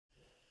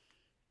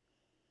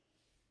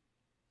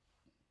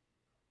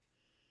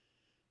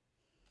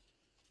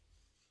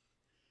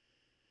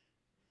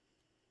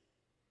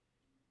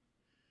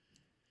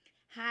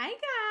Hi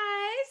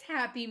guys,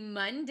 happy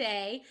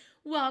Monday.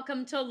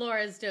 Welcome to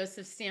Laura's Dose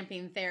of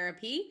Stamping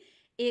Therapy.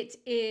 It's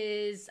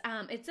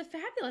a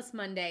fabulous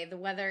Monday. The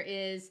weather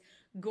is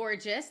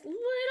gorgeous, a little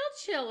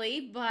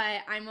chilly,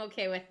 but I'm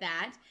okay with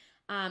that.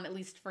 At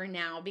least for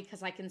now,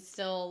 because I can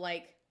still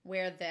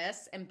wear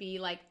this and be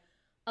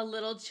a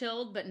little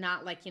chilled, but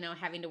not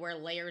having to wear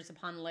layers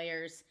upon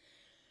layers.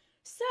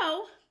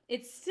 So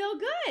it's still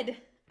good.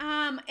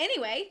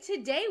 Anyway,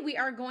 today we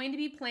are going to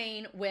be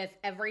playing with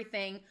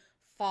everything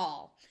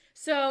fall.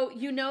 So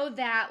you know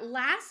that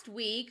last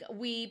week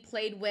we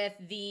played with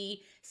the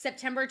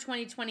September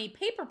 2020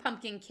 paper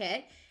pumpkin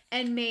kit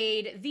and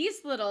made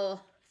these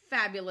little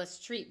fabulous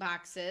treat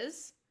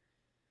boxes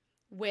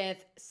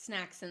with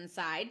snacks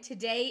inside.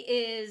 Today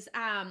is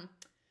I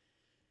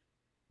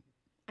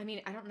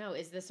don't know.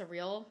 Is this a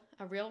real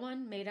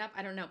one made up?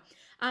 I don't know.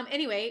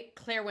 Anyway,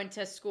 Claire went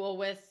to school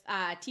with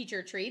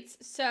teacher treats.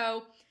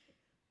 So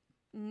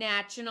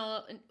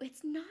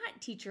it's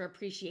not Teacher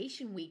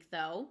Appreciation Week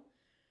though.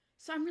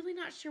 So I'm really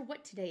not sure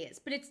what today is,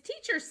 but it's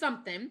teacher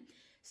something.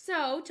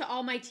 So to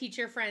all my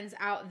teacher friends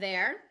out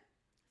there,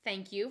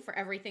 thank you for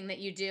everything that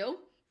you do.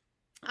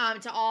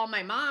 To all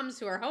my moms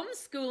who are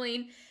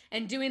homeschooling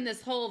and doing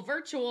this whole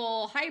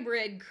virtual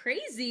hybrid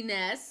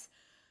craziness,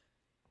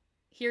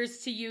 here's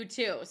to you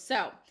too.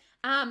 So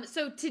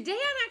today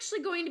I'm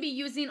actually going to be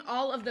using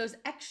all of those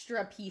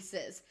extra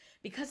pieces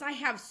because I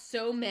have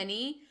so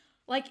many.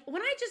 Like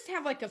when I just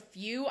have a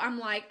few, I'm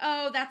like,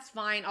 oh, that's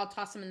fine. I'll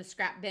toss them in the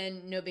scrap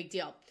bin. No big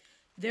deal.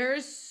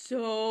 There's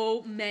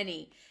so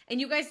many.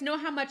 And you guys know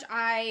how much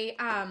I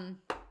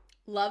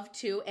love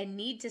to and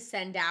need to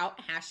send out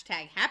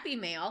 #Happy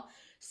Mail.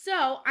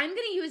 So I'm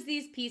going to use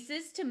these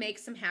pieces to make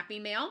some Happy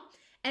Mail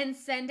and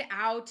send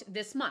out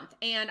this month.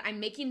 And I'm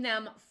making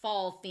them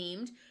fall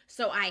themed.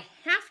 So I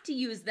have to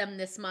use them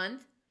this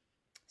month.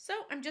 So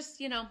I'm just,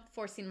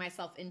 forcing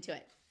myself into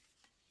it.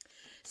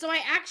 So I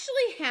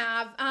actually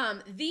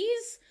have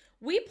these.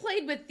 We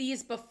played with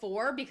these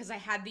before because I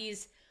had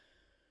these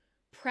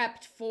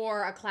prepped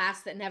for a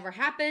class that never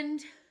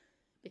happened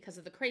because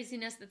of the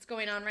craziness that's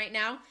going on right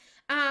now.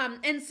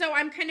 And so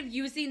I'm kind of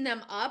using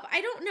them up.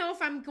 I don't know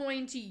if I'm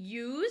going to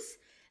use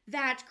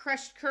that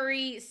crushed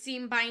curry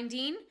seam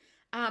binding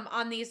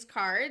on these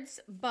cards,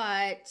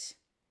 but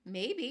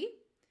maybe.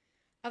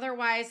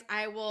 Otherwise,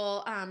 I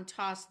will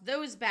toss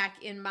those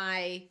back in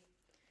my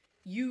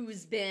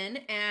use bin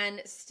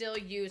and still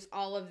use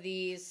all of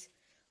these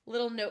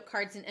little note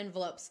cards and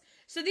envelopes.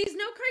 So these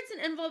note cards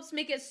and envelopes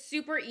make it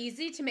super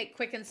easy to make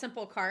quick and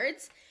simple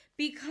cards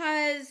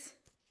because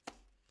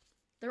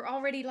they're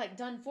already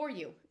done for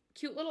you.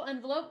 Cute little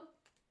envelope,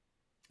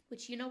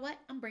 which you know what?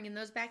 I'm bringing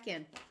those back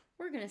in.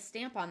 We're going to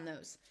stamp on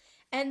those.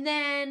 And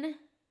then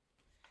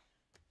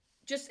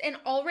just an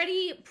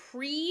already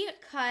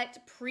pre-cut,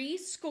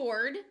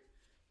 pre-scored.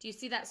 Do you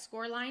see that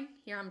score line?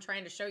 Here, I'm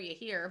trying to show you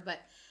here, but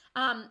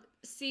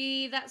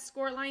see that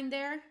score line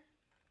there?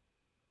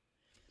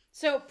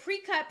 So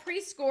pre-cut,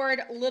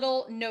 pre-scored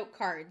little note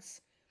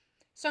cards.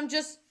 So I'm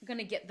just going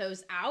to get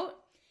those out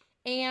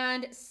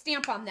and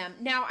stamp on them.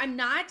 Now, I'm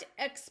not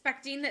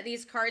expecting that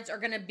these cards are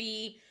going to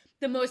be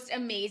the most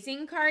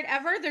amazing card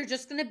ever. They're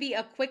just going to be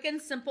a quick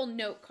and simple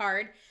note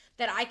card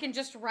that I can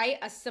just write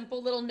a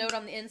simple little note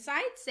on the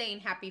inside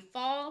saying happy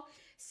fall,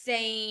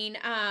 saying,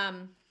 I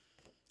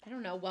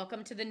don't know,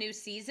 welcome to the new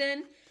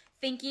season,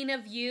 thinking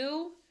of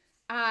you,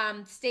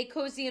 stay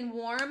cozy and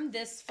warm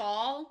this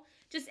fall.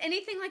 Just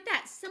anything like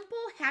that. Simple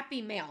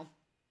happy mail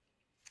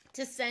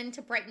to send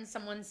to brighten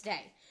someone's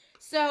day.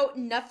 So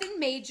nothing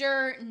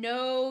major,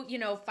 no,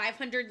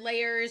 500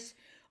 layers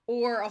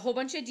or a whole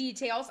bunch of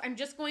details. I'm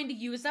just going to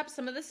use up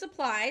some of the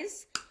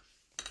supplies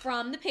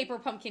from the paper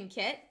pumpkin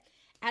kit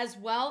as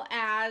well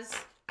as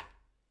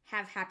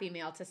have happy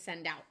mail to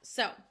send out.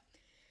 So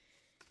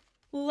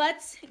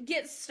let's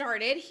get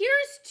started.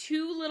 Here's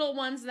two little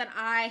ones that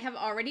I have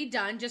already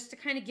done just to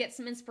kind of get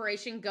some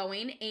inspiration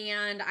going.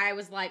 And I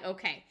was like,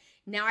 okay,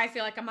 now I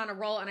feel like I'm on a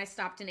roll and I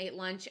stopped and ate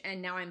lunch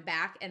and now I'm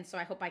back. And so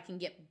I hope I can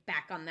get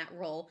back on that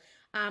roll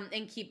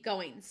and keep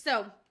going.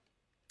 So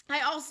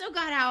I also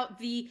got out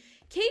the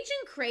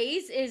Cajun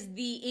Craze is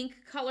the ink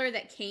color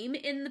that came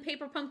in the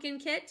paper pumpkin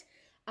kit.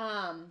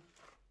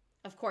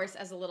 Of course,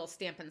 as a little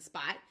Stampin'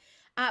 spot.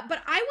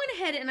 But I went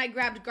ahead and I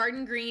grabbed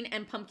Garden Green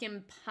and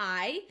Pumpkin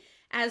Pie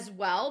as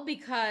well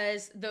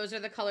because those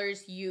are the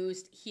colors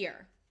used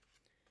here.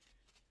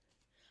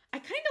 I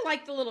kind of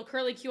like the little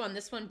curly Q on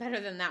this one better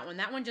than that one.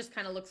 That one just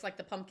kind of looks like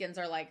the pumpkins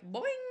are like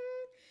boing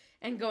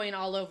and going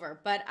all over.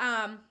 But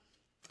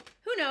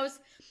who knows?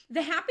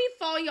 The Happy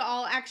Fall,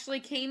 y'all, actually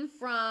came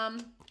from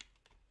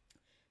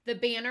the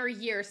Banner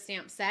Year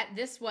stamp set.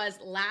 This was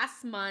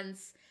last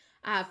month's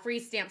free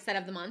stamp set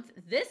of the month.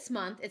 This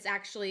month, it's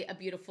actually a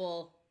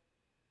beautiful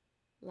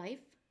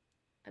life,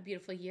 a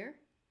beautiful year,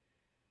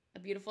 a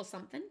beautiful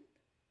something.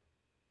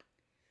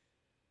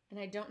 And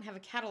I don't have a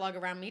catalog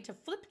around me to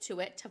flip to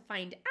it to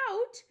find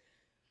out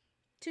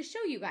to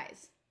show you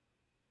guys.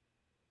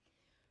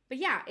 But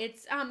yeah,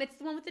 it's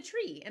the one with the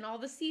tree and all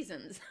the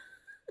seasons.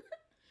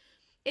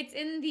 It's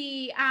in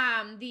the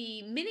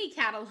mini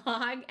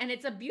catalog, and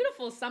it's a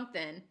beautiful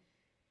something.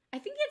 I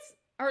think it's,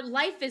 or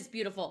Life is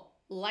Beautiful.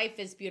 Life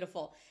is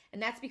Beautiful.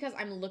 And that's because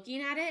I'm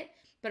looking at it,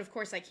 but of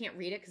course I can't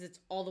read it because it's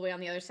all the way on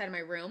the other side of my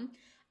room.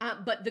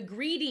 But the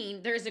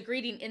greeting, there's a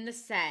greeting in the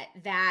set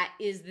that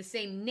is the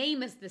same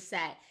name as the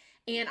set.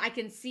 And I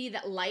can see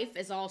that Life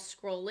is all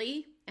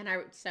scrolly. And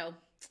so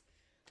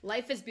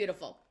Life is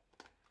Beautiful.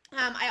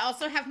 I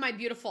also have my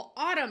beautiful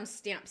autumn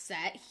stamp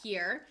set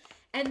here.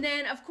 And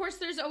then, of course,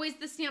 there's always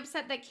the stamp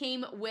set that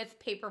came with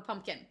Paper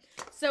Pumpkin.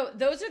 So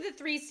those are the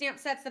 3 stamp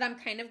sets that I'm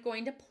kind of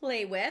going to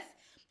play with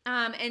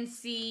and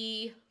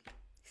see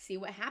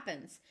what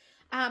happens.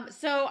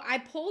 So I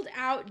pulled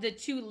out the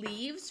 2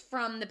 leaves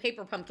from the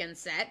Paper Pumpkin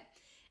set,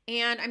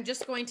 and I'm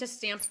just going to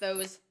stamp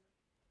those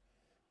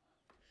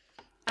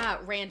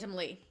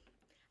randomly.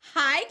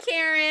 Hi,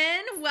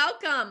 Karen.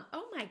 Welcome.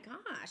 Oh, my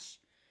gosh.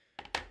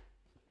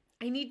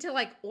 I need to,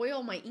 like,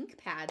 oil my ink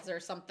pads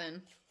or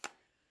something.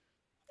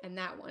 And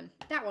that one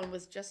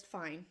was just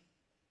fine.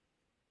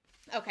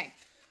 Okay,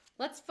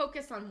 let's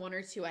focus on 1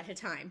 or 2 at a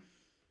time.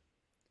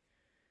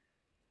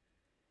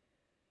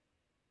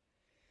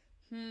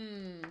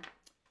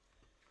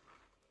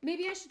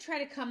 Maybe I should try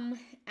to come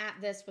at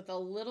this with a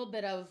little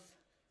bit of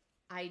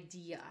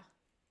idea.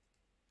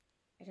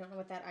 I don't know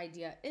what that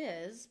idea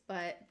is,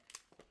 but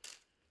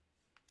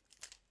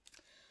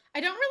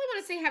I don't really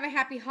want to say have a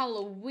happy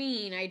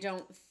Halloween, I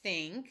don't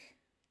think.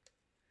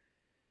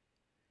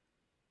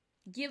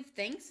 Give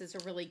Thanks is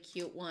a really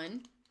cute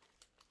one.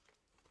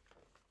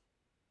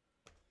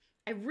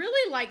 I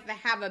really like the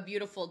Have a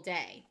Beautiful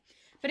Day.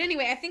 But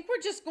anyway, I think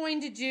we're just going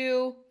to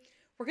do,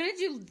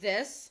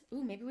 this.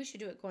 Ooh, maybe we should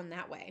do it going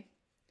that way.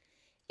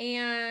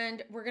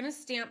 And we're going to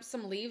stamp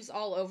some leaves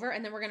all over,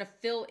 and then we're going to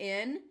fill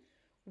in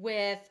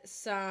with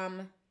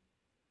some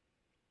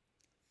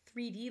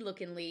 3D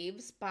looking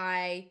leaves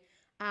by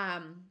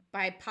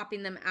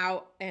popping them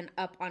out and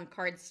up on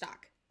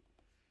cardstock.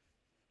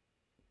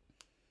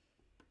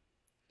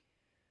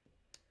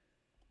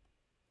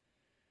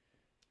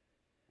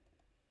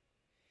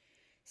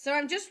 So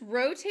I'm just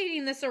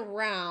rotating this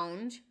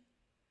around.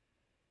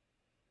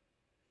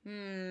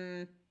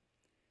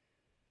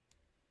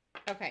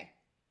 Okay.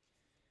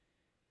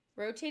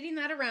 Rotating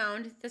that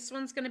around. This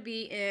one's going to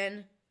be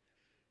in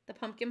the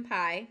pumpkin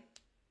pie.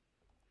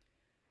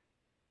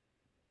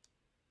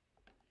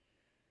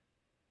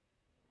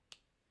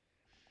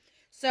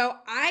 So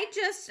I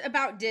just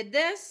about did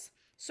this,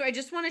 so I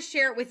just want to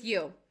share it with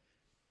you.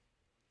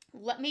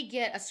 Let me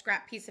get a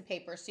scrap piece of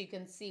paper so you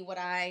can see what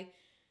I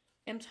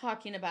am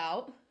talking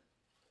about.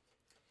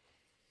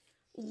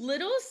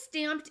 Little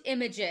stamped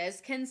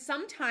images can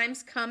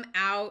sometimes come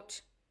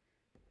out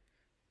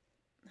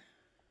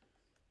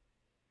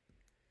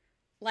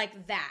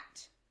like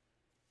that,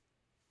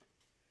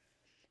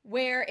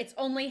 where it's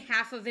only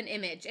half of an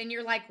image and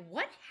you're like,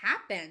 what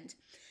happened?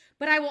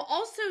 But I will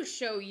also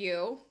show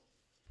you,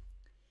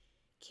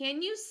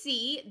 can you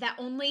see that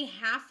only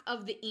half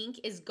of the ink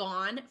is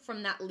gone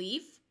from that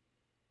leaf?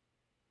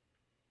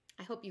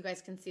 I hope you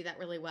guys can see that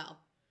really well.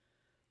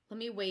 Let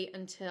me wait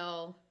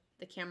until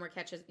the camera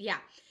catches. Yeah.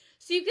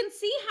 So you can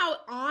see how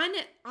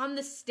on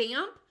the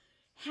stamp,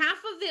 half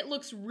of it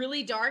looks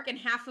really dark and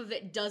half of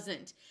it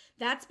doesn't.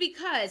 That's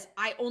because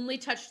I only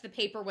touched the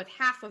paper with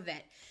half of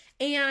it.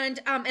 And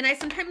I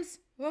sometimes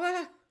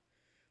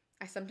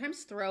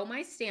throw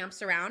my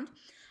stamps around.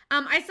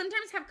 I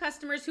sometimes have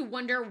customers who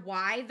wonder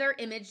why their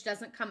image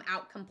doesn't come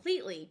out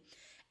completely.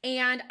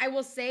 And I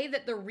will say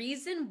that the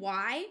reason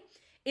why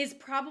is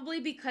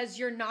probably because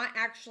you're not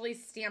actually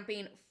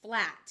stamping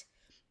flat.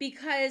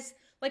 Because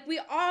like we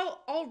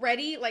all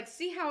already, like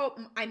see how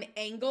I'm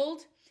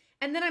angled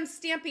and then I'm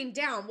stamping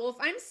down. Well, if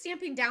I'm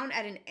stamping down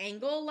at an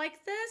angle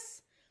like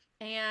this,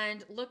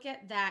 and look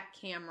at that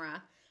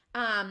camera,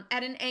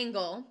 at an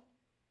angle,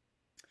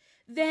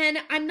 then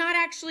I'm not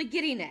actually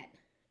getting it.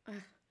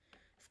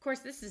 Of course,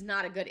 this is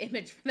not a good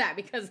image for that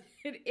because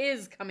it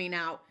is coming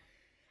out.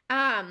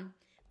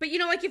 But you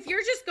know, like if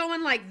you're just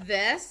going like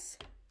this,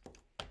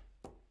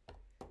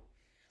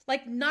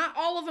 like not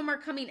all of them are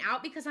coming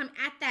out because I'm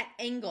at that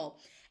angle.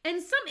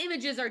 And some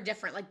images are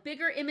different, like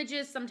bigger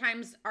images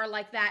sometimes are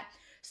like that.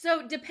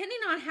 So depending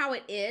on how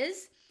it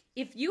is,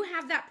 if you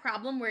have that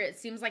problem where it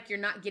seems like you're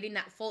not getting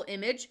that full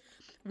image,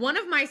 one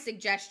of my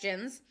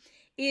suggestions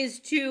is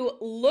to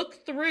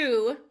look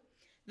through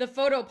the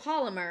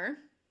photopolymer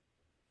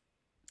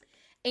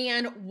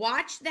and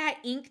watch that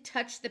ink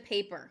touch the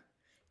paper.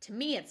 To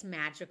me, it's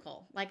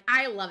magical. Like,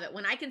 I love it.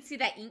 When I can see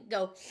that ink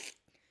go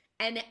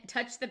and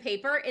touch the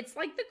paper, it's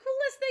like the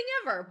coolest thing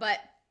ever. But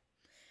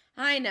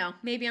I know,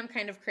 maybe I'm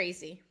kind of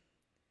crazy.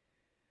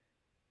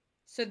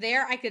 So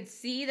there, I could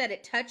see that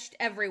it touched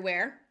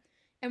everywhere,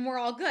 and we're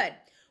all good.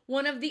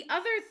 One of the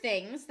other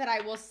things that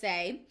I will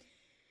say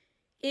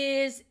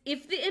is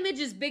if the image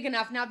is big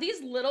enough, now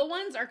these little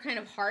ones are kind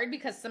of hard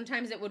because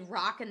sometimes it would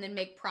rock and then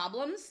make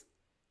problems.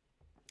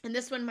 And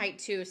this one might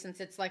too,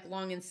 since it's like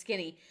long and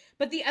skinny.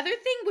 But the other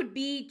thing would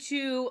be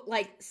to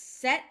like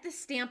set the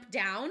stamp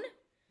down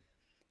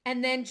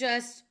and then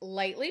just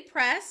lightly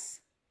press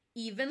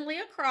evenly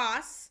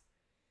across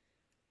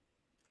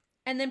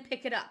and then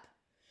pick it up.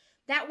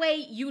 That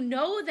way you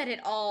know that it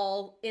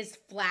all is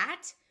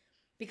flat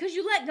because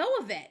you let go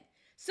of it.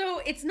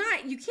 So it's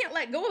not, you can't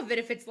let go of it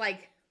if it's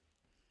like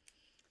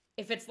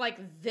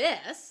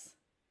this,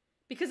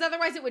 because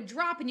otherwise it would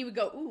drop and you would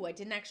go, ooh, I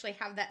didn't actually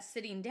have that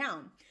sitting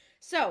down.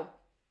 So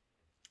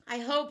I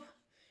hope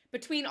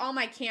between all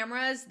my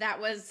cameras that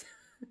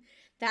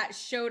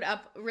showed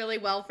up really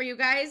well for you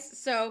guys.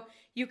 So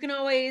you can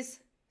always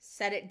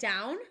set it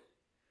down,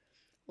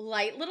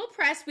 light little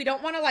press. We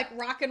don't want to like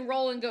rock and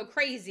roll and go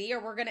crazy, or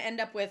we're going to end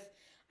up with,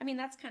 I mean,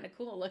 that's kind of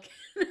cool looking.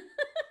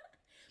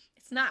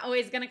 It's not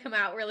always going to come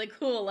out really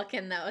cool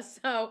looking though.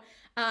 So,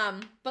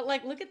 but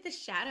like, look at the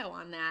shadow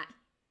on that,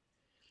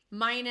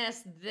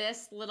 minus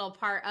this little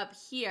part up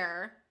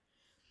here.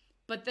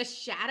 But the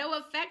shadow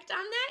effect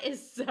on that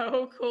is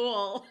so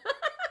cool.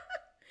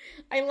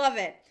 I love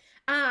it.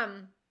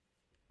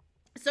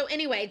 So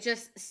anyway,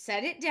 just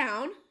set it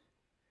down.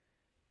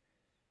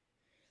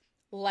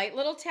 Light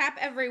little tap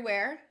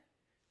everywhere,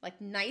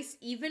 like nice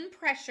even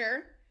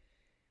pressure,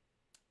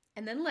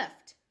 and then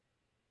lift.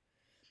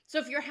 So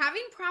if you're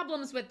having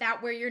problems with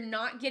that where you're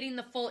not getting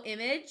the full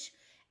image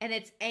and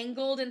it's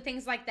angled and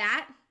things like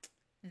that,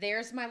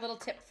 there's my little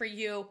tip for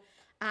you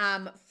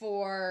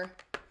for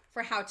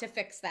how to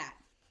fix that.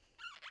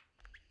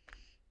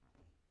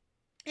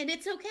 And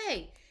it's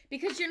okay,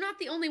 because you're not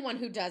the only one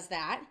who does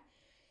that.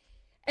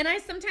 And I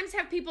sometimes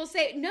have people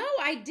say, no,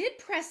 I did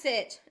press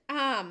it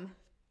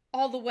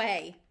all the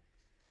way.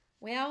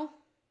 Well,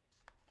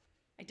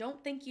 I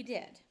don't think you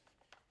did.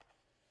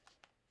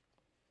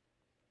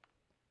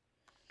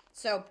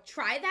 So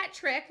try that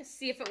trick,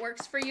 see if it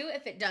works for you.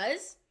 If it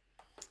does,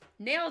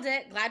 nailed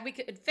it. Glad we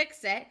could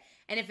fix it.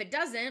 And if it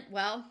doesn't,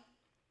 well,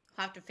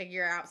 I'll have to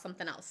figure out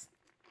something else.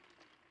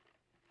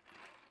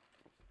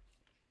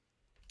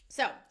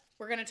 So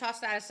we're going to toss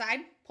that aside,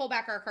 pull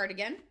back our card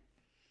again.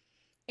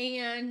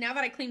 And now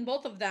that I cleaned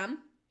both of them,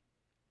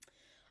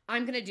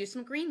 I'm going to do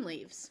some green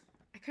leaves.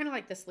 I kind of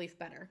like this leaf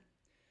better.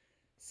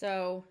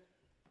 So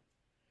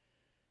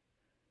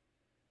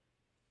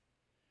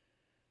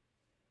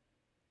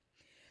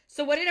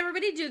what did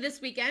everybody do this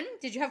weekend?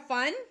 Did you have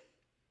fun?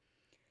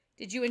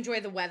 Did you enjoy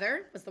the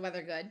weather? Was the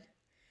weather good?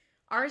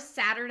 Our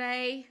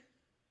Saturday,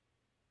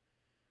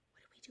 what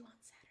did we do on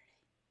Saturday?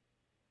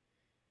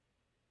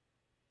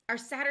 Our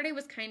Saturday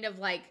was kind of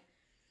like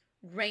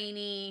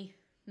rainy,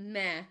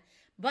 meh,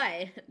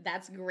 but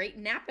that's great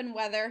napping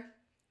weather.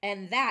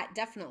 And that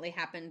definitely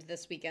happened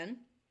this weekend.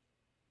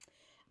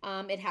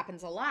 It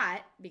happens a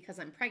lot because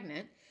I'm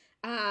pregnant.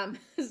 But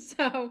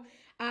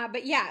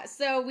yeah,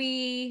 so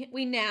we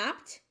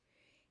napped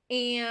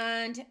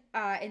and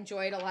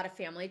enjoyed a lot of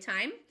family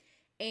time.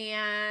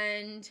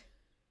 And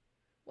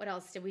what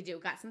else did we do?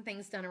 Got some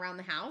things done around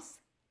the house.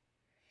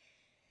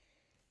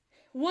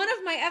 One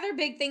of my other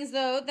big things,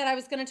 though, that I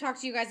was going to talk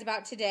to you guys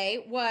about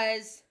today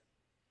was,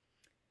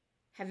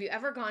 have you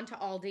ever gone to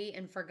Aldi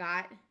and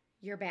forgot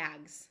your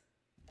bags?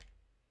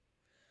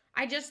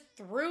 I just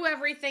threw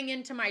everything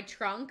into my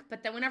trunk,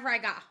 but then whenever I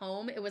got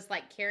home, it was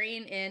like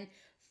carrying in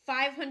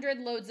 500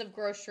 loads of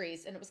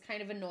groceries, and it was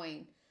kind of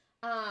annoying.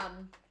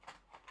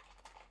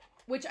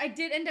 Which I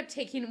did end up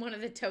taking one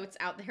of the totes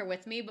out there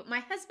with me, but my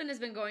husband has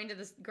been going to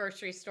the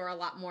grocery store a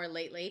lot more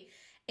lately,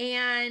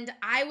 and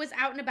I was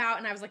out and about,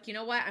 and I was like, you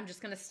know what? I'm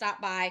just going to stop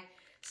by.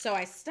 So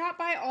I stopped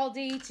by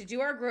Aldi to do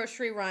our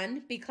grocery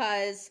run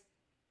because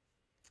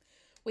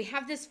we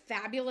have this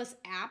fabulous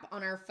app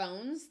on our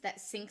phones that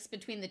syncs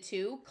between the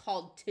two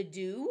called To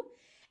Do,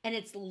 and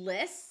it's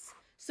lists.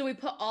 So we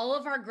put all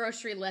of our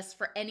grocery lists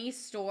for any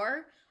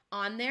store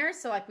on there.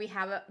 So like we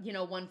have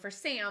one for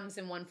Sam's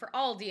and one for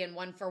Aldi and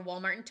one for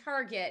Walmart and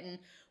Target and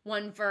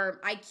one for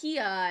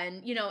IKEA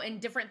and, and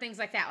different things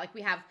like that. Like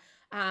we have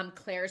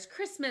Claire's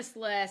Christmas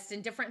list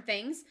and different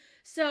things.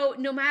 So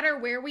no matter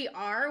where we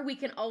are, we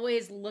can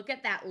always look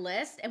at that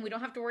list and we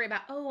don't have to worry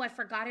about, oh, I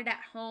forgot it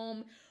at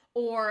home,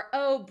 or,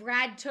 oh,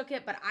 Brad took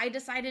it, but I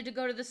decided to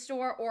go to the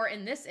store. Or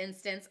in this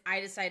instance, I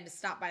decided to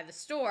stop by the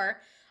store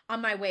on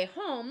my way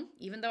home,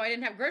 even though I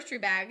didn't have grocery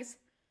bags,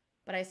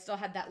 but I still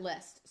had that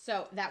list.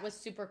 So that was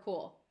super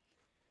cool.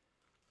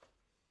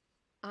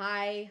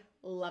 I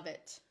love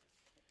it.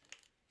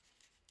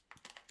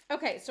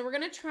 Okay, so we're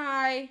going to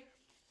try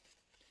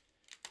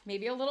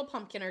maybe a little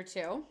pumpkin or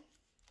two.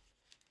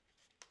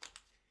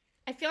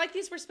 I feel like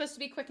these were supposed to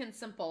be quick and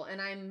simple, and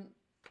I'm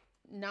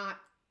not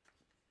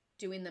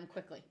doing them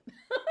quickly.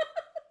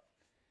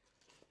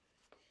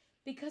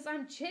 Because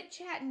I'm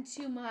chit-chatting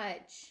too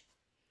much.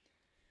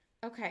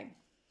 Okay.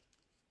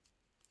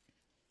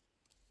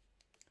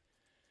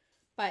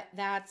 But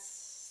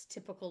that's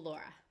typical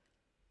Laura.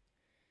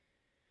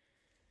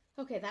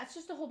 Okay, that's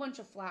just a whole bunch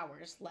of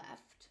flowers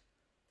left.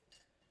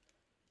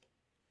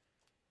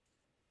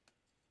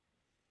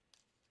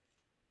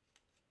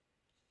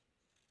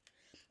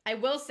 I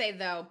will say,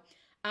 though,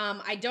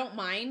 I don't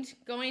mind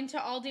going to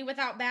Aldi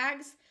without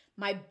bags.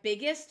 My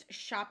biggest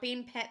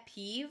shopping pet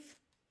peeve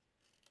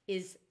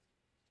is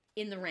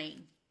in the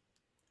rain.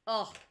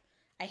 Oh,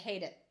 I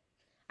hate it.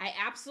 I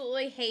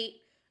absolutely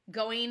hate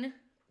going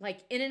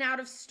like in and out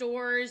of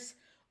stores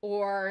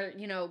or,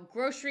 you know,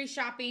 grocery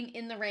shopping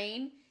in the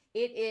rain.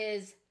 It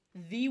is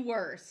the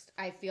worst,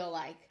 I feel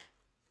like.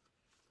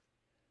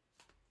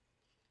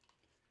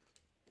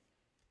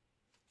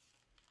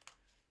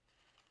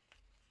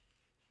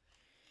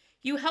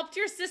 You helped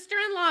your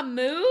sister-in-law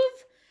move?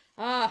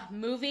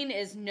 Moving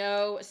is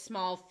no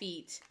small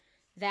feat.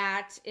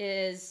 That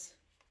is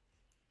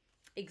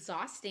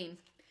exhausting.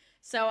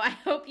 So I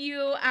hope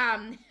you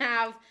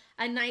have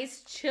a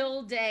nice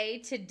chill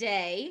day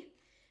today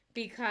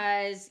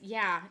because,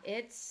 yeah,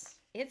 it's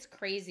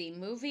crazy.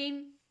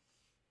 Moving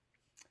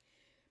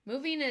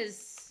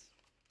is,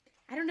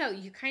 I don't know,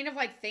 you kind of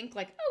like think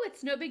like, oh,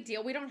 it's no big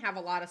deal. We don't have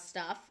a lot of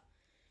stuff.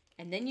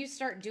 And then you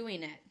start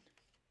doing it.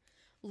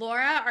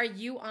 Laura, are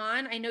you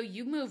on? I know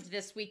you moved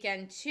this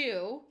weekend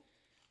too.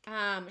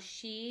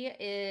 She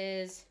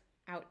is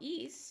out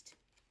east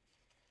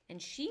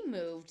and she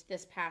moved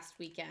this past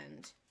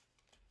weekend.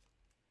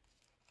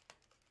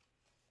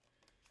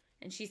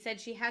 And she said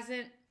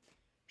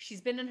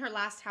she's been in her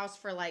last house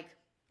for like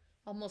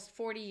almost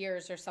 40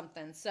 years or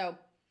something. So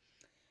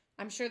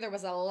I'm sure there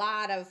was a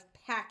lot of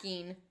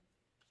packing.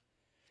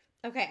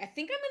 Okay, I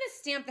think I'm going to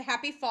stamp the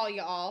Happy Fall,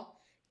 y'all,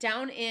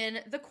 down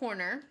in the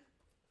corner,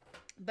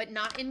 but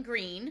not in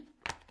green.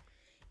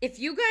 If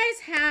you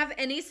guys have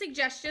any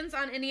suggestions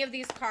on any of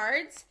these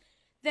cards,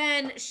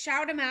 then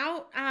shout them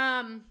out.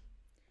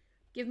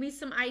 Give me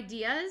some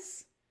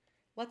ideas.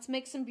 Let's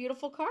make some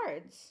beautiful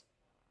cards.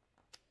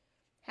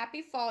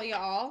 Happy Fall,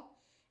 y'all.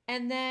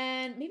 And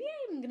then maybe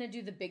I'm going to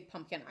do the big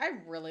pumpkin. I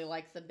really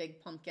like the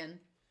big pumpkin,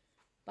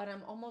 but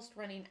I'm almost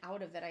running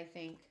out of it, I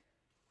think.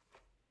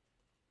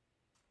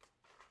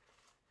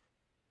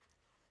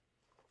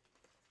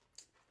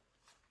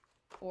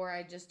 Or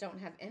I just don't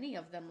have any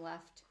of them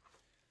left.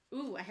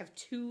 Ooh, I have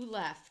 2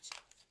 left.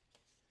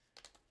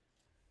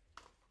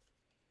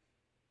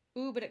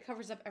 Ooh, but it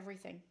covers up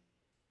everything.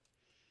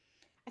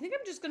 I think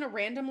I'm just going to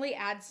randomly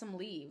add some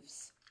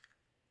leaves.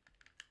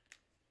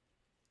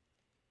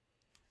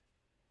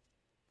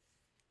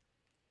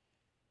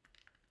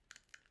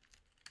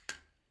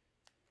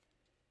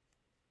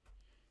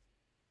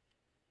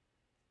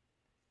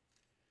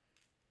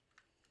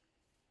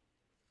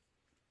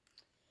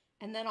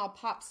 And then I'll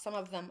pop some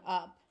of them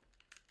up.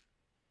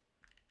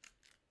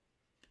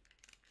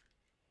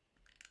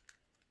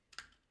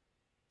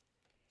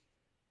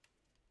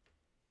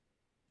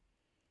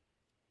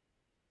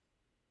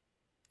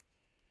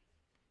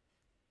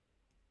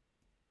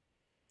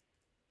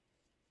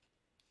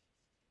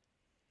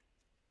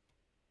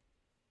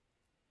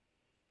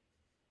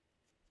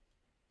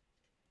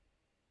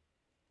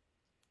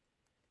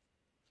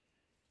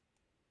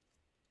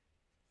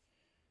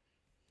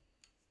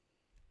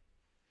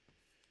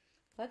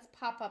 Let's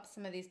pop up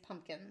some of these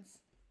pumpkins.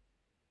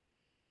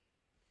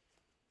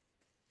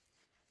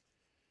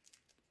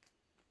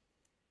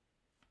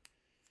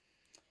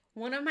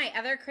 One of my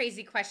other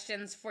crazy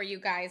questions for you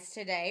guys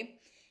today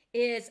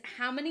is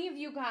how many of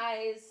you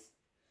guys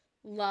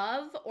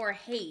love or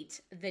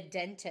hate the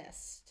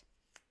dentist?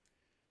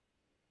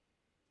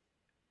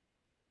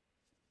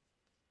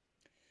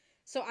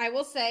 So I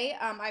will say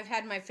I've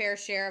had my fair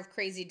share of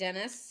crazy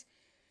dentists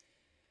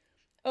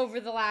over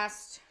the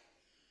last,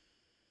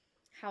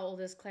 how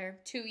old is Claire?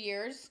 2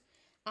 years,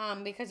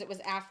 because it was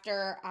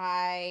after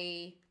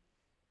I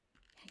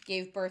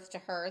gave birth to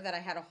her that I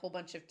had a whole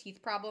bunch of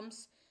teeth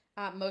problems.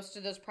 Most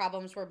of those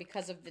problems were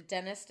because of the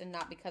dentist and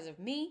not because of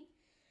me.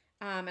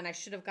 And I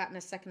should have gotten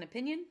a second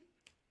opinion.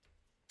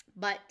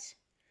 But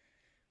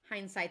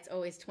hindsight's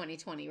always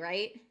 20/20,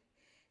 right?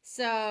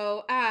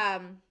 So I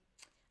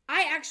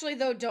actually,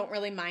 though, don't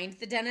really mind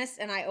the dentist.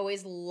 And I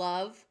always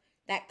love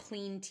that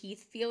clean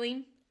teeth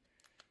feeling.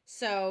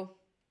 So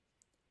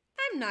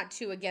I'm not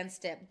too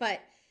against it.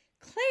 But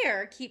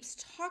Claire keeps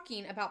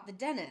talking about the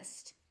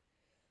dentist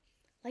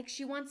like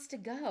she wants to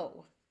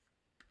go.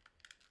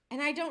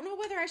 And I don't know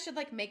whether I should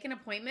like make an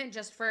appointment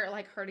just for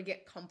like her to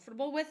get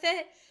comfortable with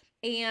it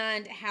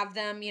and have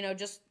them, you know,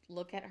 just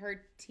look at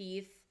her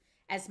teeth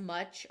as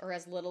much or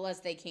as little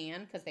as they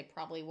can, because they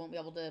probably won't be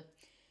able to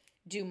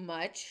do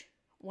much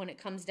when it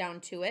comes down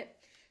to it.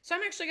 So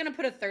I'm actually going to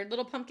put a third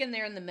little pumpkin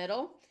there in the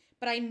middle,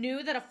 but I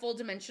knew that a full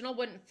dimensional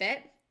wouldn't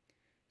fit.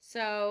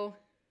 So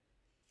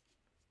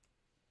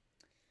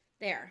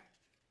there.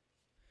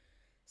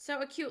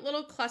 So a cute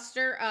little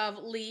cluster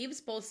of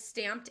leaves, both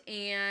stamped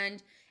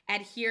and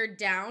adhered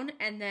down,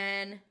 and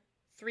then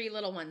 3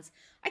 little ones.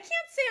 I can't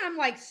say I'm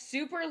like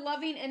super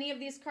loving any of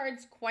these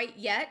cards quite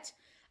yet.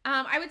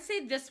 I would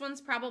say this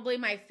one's probably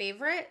my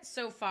favorite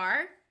so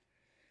far.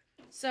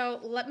 So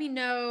let me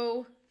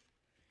know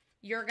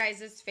your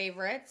guys'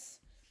 favorites.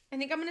 I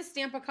think I'm going to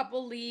stamp a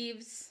couple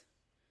leaves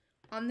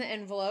on the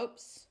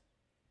envelopes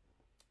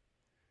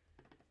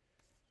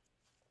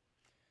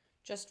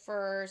just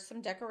for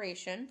some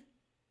decoration.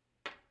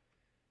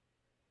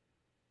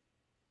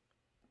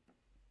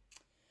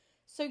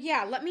 So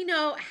yeah, let me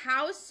know,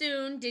 how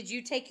soon did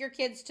you take your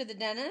kids to the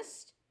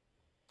dentist?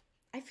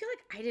 I feel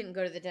like I didn't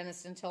go to the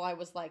dentist until I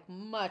was like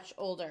much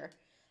older.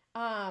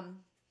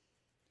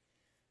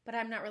 but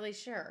I'm not really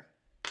sure.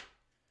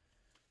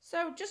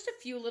 So just a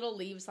few little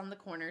leaves on the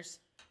corners.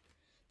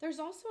 There's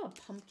also a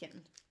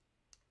pumpkin,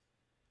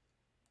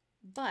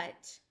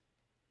 but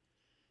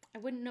I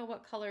wouldn't know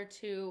what color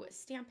to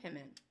stamp him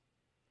in.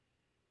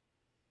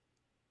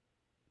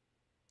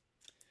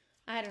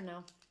 I don't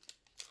know.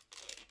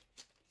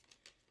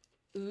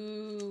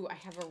 Ooh, I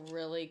have a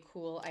really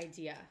cool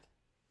idea.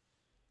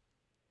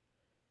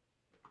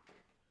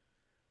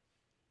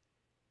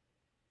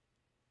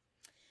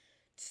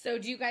 So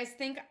do you guys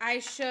think I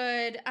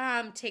should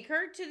take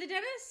her to the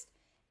dentist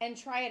and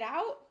try it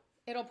out?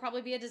 It'll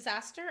probably be a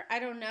disaster. I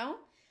don't know.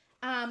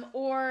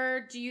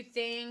 Or do you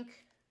think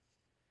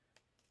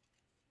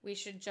we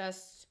should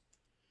just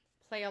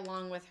play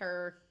along with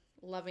her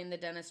loving the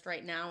dentist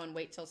right now and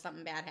wait till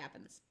something bad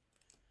happens?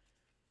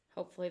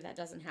 Hopefully that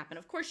doesn't happen.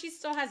 Of course, she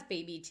still has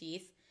baby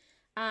teeth.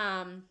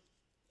 And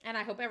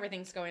I hope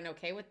everything's going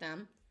okay with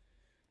them.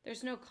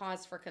 There's no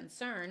cause for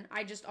concern.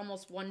 I just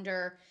almost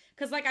wonder,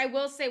 because like I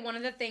will say, one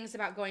of the things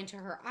about going to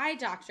her eye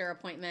doctor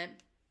appointment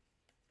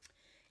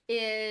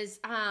is,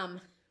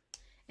 and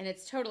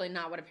it's totally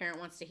not what a parent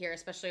wants to hear,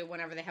 especially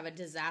whenever they have a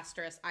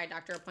disastrous eye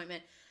doctor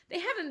appointment. They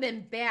haven't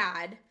been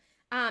bad.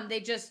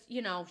 They just,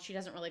 you know, she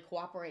doesn't really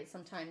cooperate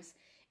sometimes.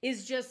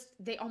 Is just,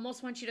 they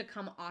almost want you to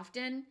come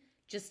often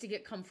just to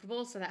get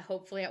comfortable so that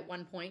hopefully at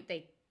one point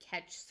they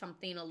catch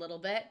something a little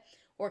bit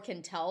or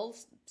can tell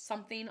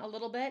something a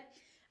little bit.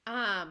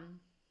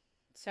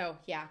 So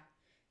yeah,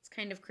 it's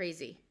kind of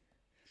crazy.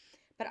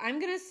 But I'm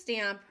going to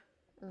stamp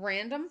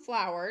random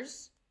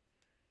flowers.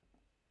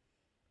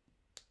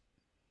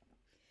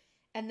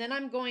 And then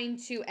I'm going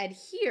to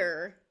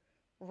adhere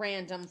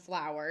random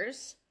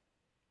flowers.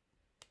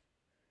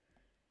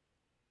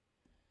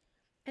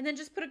 And then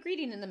just put a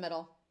greeting in the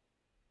middle.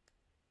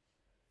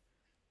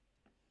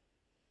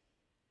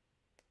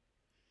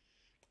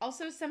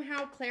 Also,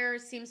 somehow Claire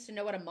seems to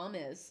know what a mum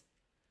is.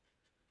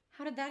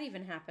 How did that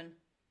even happen?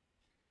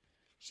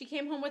 She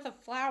came home with a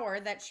flower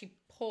that she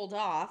pulled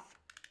off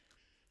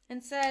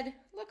and said,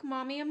 "Look,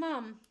 Mommy, a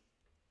mum."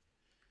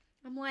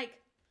 I'm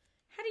like,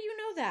 how do you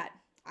know that?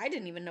 I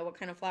didn't even know what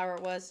kind of flower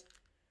it was.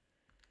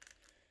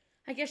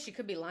 I guess she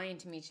could be lying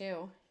to me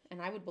too,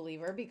 and I would believe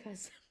her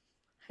because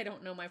I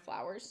don't know my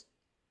flowers.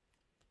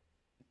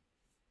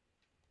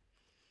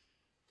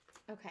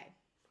 Okay.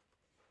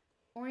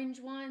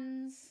 Orange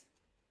ones.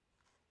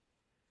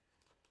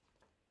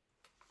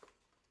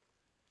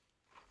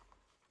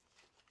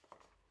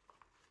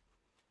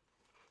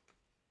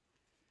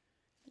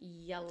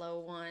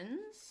 Yellow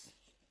ones.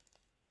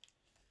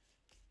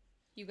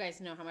 You guys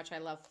know how much I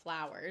love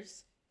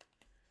flowers.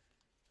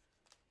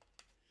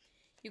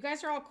 You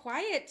guys are all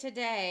quiet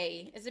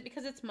today. Is it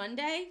because it's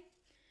Monday?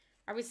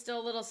 Are we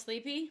still a little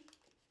sleepy?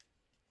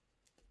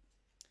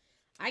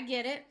 I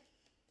get it.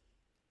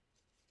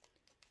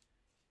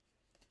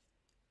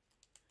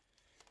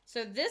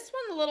 So this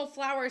one, the little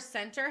flower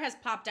center has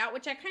popped out,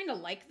 which I kind of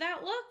like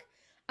that look.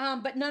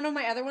 But none of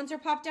my other ones are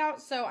popped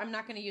out, so I'm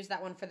not going to use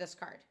that one for this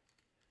card.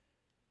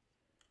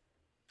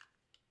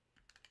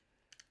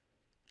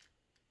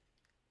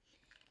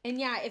 And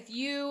yeah, if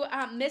you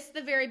missed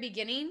the very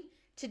beginning,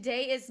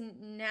 today is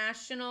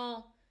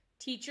National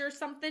Teacher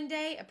Something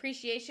Day,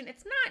 Appreciation.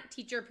 It's not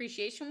Teacher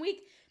Appreciation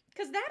Week,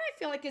 because that I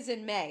feel like is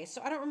in May.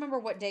 So I don't remember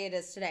what day it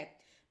is today.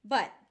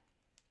 But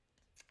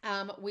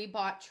we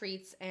bought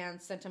treats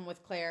and sent them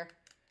with Claire.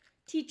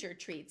 Teacher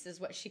treats is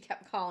what she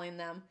kept calling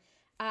them.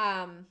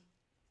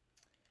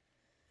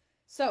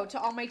 So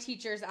to all my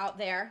teachers out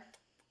there,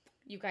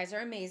 you guys are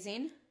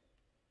amazing.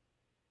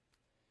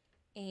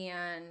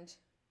 And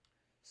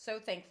so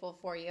thankful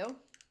for you.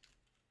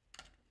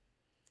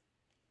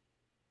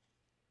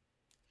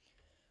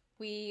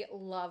 We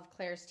love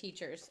Claire's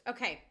teachers.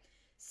 Okay,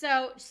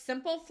 so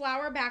simple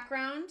flower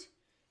background.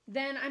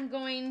 Then I'm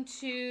going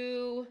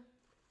to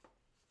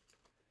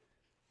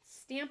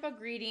stamp a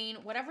greeting,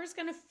 whatever's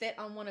going to fit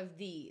on one of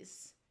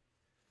these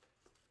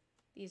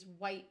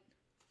white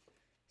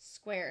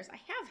squares. I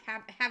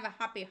have a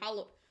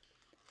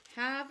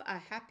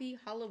happy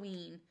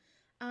Halloween.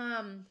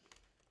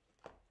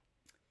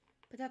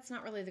 But that's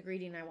not really the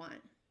greeting I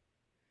want.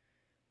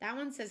 That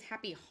one says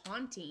happy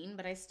haunting,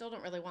 but I still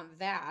don't really want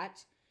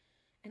that.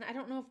 And I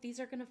don't know if these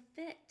are going to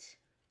fit.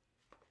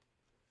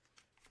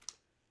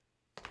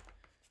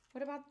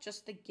 What about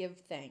just the give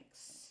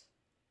thanks?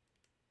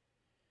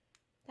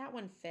 That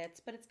one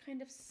fits, but it's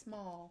kind of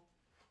small.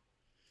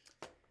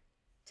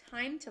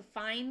 Time to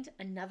find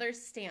another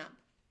stamp.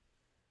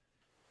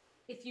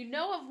 If you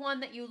know of one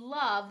that you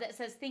love that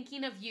says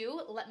thinking of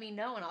you, let me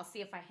know and I'll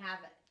see if I have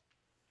it.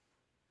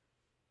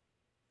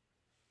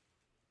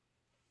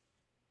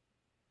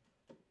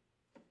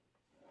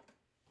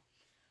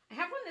 I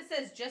have one that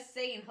says just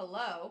saying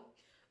hello.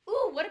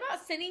 Ooh, what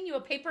about sending you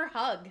a paper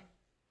hug?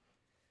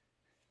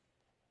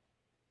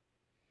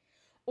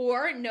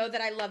 Or know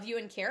that I love you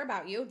and care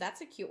about you. That's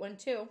a cute one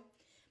too.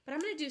 But I'm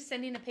going to do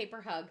sending a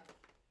paper hug.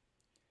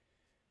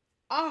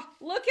 Ah,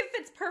 look, it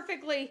fits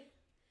perfectly.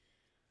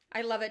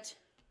 I love it.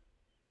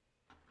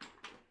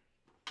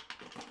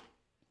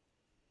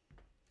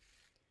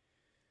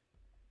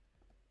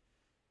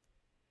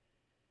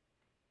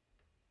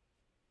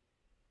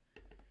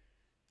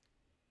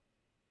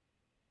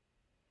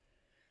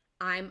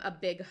 I'm a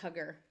big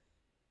hugger.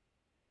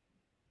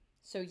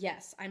 So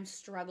yes, I'm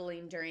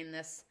struggling during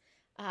this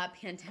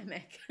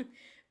pandemic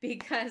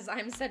because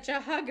I'm such a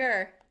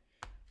hugger.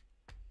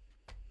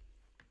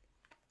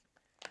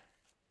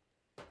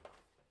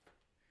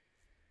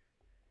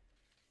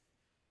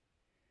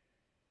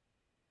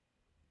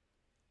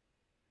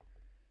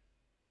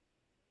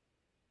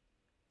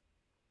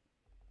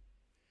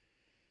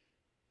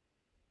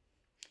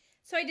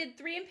 So I did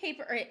 3 in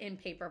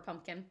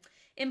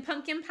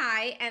pumpkin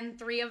pie, and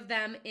 3 of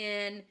them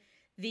in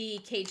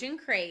the Cajun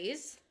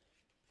Craze.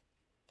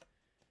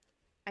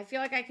 I feel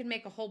like I could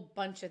make a whole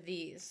bunch of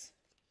these.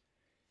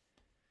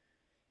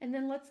 And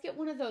then let's get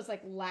one of those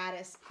like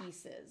lattice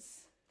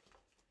pieces.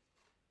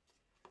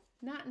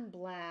 Not in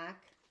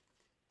black.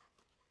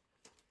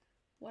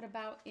 What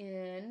about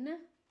in...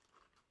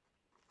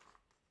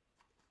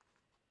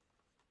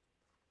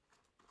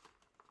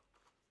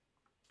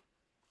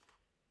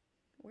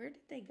 Where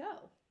did they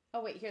go?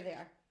 Oh, wait, here they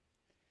are.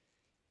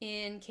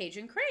 In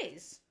Cajun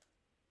Craze.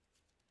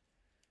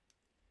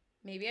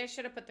 Maybe I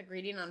should have put the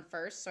greeting on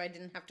first so I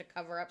didn't have to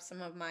cover up some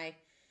of my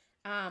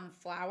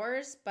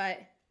flowers, but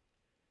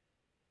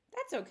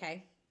that's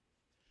okay.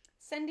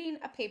 Sending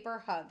a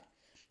paper hug.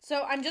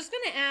 So I'm just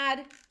going to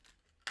add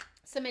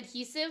some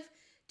adhesive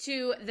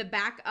to the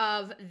back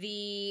of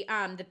the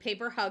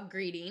paper hug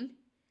greeting.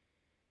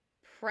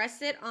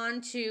 Press it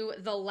onto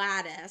the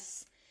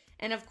lattice.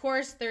 And of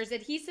course, there's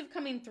adhesive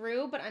coming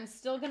through, but I'm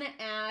still going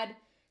to add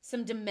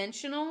some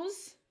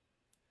dimensionals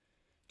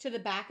to the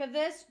back of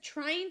this,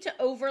 trying to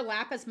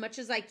overlap as much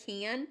as I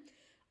can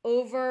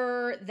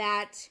over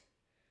that,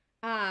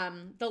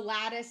 the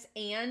lattice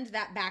and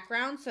that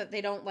background so that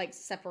they don't like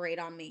separate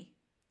on me.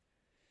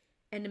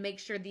 And to make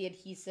sure the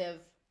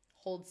adhesive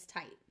holds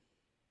tight.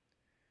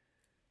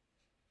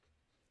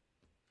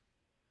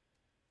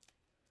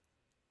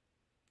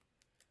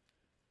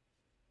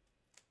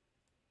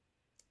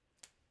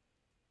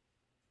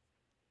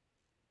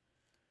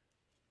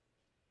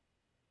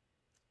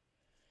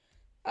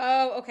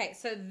 Oh, okay.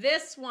 So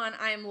this one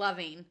I'm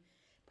loving.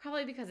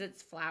 Probably because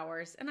it's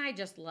flowers. And I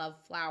just love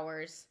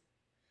flowers.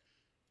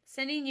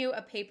 Sending you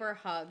a paper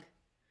hug.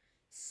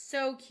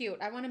 So cute.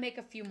 I want to make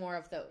a few more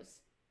of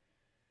those.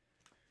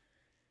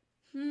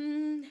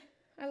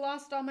 I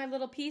lost all my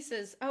little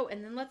pieces. Oh,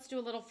 and then let's do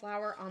a little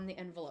flower on the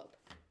envelope.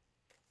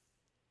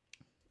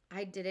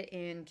 I did it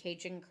in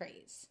Cajun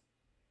Craze.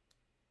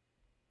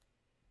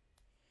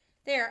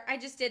 There, I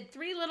just did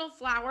 3 little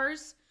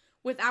flowers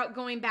without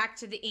going back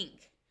to the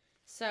ink.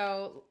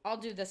 So I'll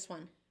do this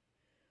one.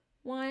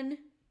 1,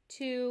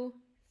 2,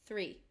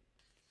 3.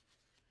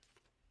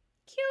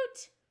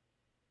 Cute.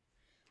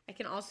 I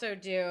can also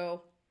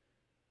do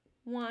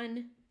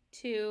 1,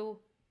 2,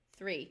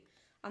 3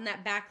 on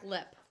that back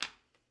lip.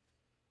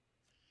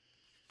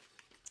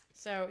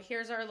 So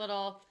here's our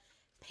little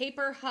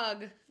paper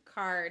hug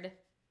card.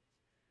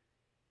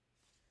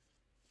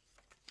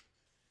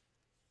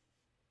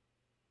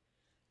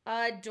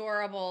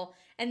 Adorable.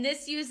 And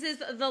this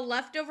uses the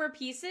leftover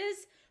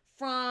pieces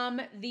from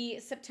the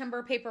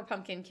September paper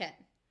pumpkin kit.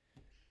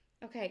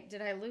 Okay,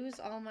 did I lose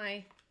all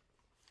my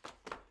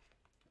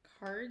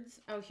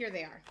cards? Oh, here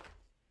they are.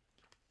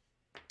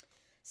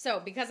 So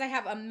because I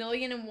have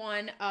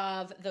 1,000,001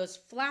 of those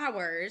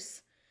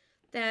flowers,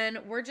 then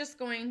we're just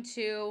going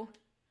to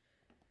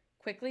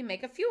quickly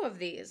make a few of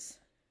these.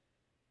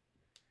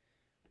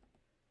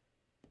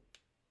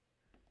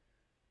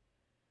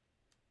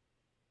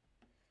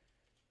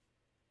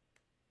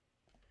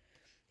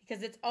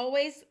 Because it's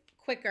always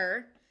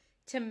quicker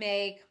to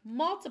make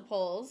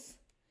multiples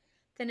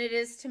than it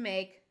is to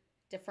make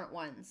different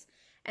ones.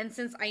 And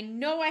since I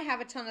know I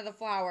have a ton of the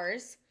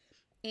flowers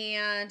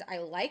and I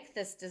like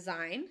this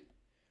design,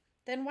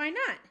 then why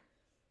not?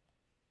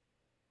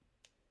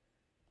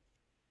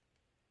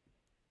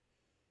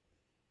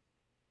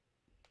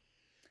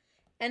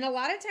 And a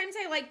lot of times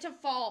I like to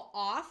fall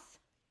off.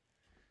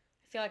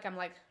 I feel like I'm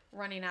like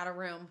running out of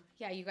room.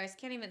 Yeah, you guys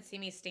can't even see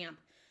me stamp.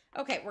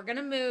 Okay, we're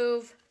gonna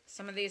move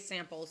some of these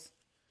samples.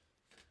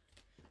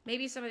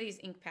 Maybe some of these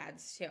ink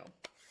pads too.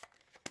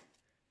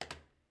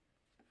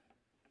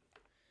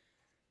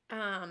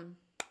 I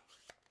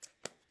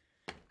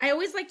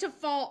always like to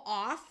fall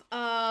off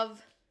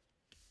of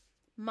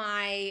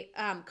my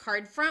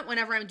card front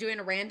whenever I'm doing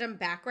a random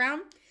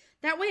background.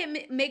 That way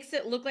it makes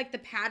it look like the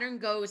pattern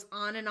goes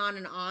on and on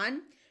and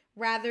on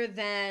rather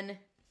than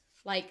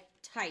like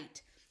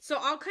tight. So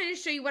I'll kind of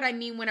show you what I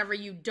mean whenever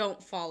you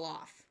don't fall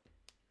off.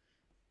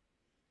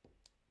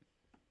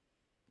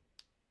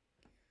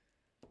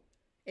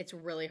 It's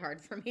really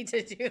hard for me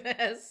to do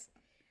this.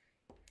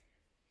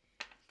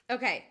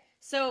 Okay,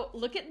 so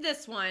look at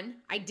this one.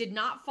 I did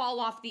not fall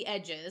off the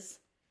edges.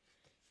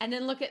 And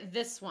then look at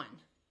this one.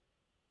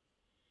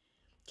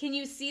 Can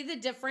you see the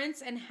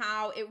difference in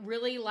how it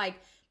really like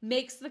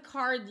makes the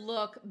card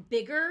look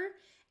bigger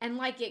and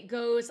like it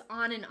goes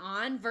on and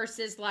on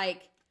versus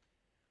like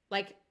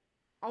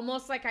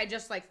almost like I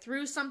just like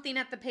threw something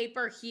at the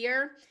paper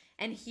here,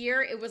 and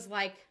here it was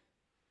like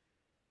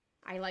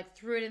I like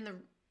threw it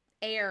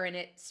air and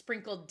it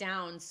sprinkled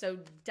down so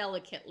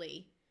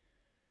delicately.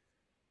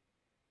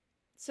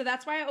 So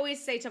that's why I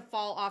always say to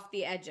fall off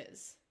the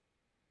edges.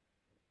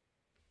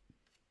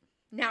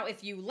 Now,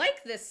 if you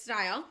like this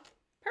style,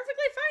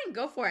 perfectly fine,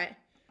 go for it.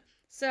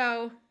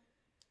 So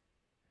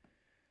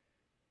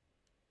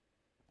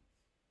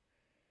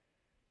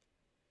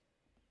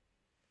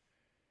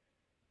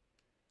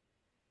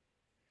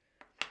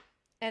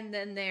and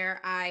then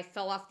there I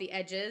fell off the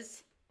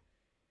edges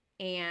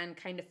and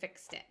kind of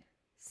fixed it.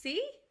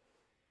 See?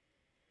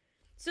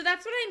 So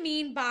that's what I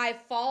mean by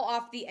fall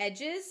off the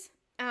edges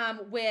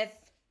with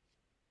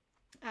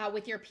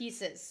your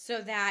pieces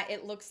so that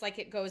it looks like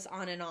it goes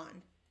on and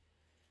on.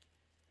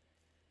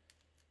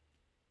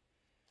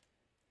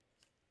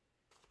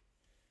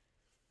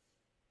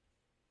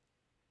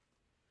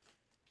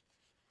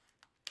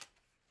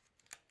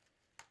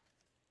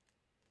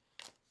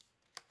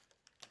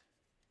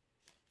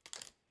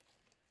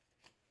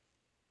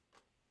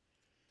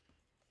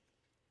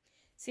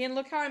 See, and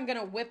look how I'm going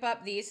to whip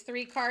up these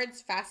 3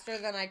 cards faster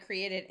than I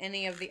created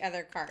any of the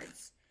other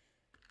cards.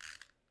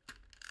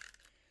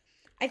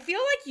 I feel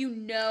like you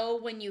know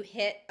when you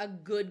hit a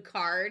good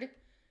card.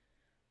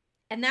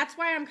 And that's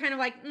why I'm kind of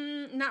like,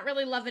 not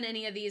really loving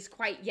any of these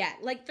quite yet.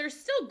 Like, they're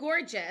still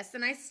gorgeous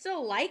and I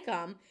still like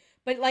them.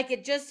 But, like,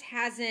 it just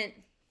I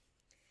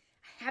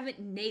haven't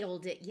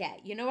nailed it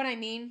yet. You know what I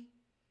mean?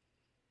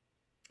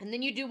 And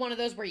then you do one of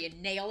those where you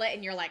nail it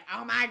and you're like,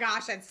 oh my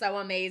gosh, that's so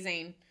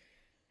amazing.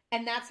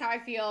 And that's how I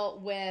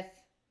feel with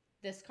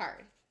this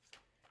card.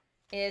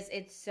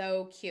 It's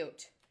so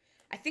cute.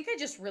 I think I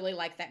just really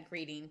like that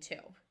greeting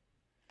too.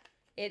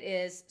 It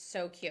is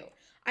so cute.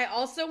 I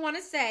also want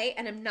to say,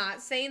 and I'm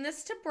not saying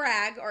this to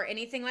brag or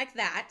anything like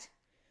that,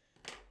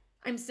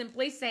 I'm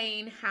simply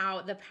saying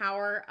how the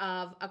power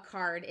of a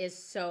card is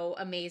so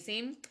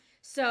amazing.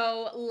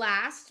 So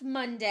last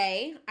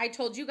Monday, I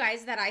told you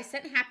guys that I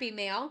sent Happy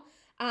Mail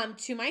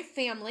to my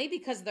family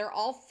because they're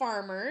all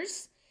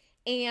farmers.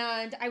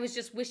 And I was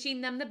just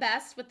wishing them the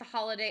best with the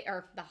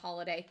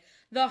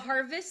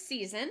harvest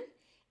season,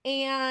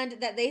 and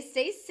that they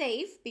stay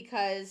safe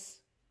because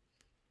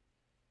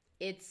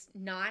it's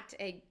not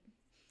an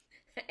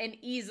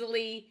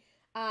easily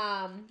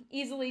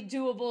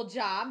doable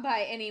job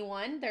by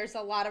anyone. There's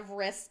a lot of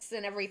risks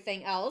and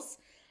everything else,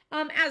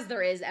 as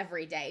there is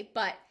every day.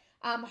 But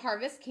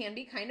harvest can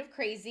be kind of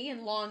crazy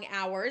and long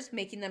hours,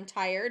 making them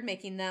tired,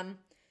 making them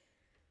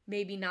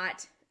maybe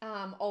not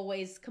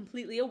always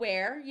completely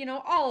aware, you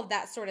know, all of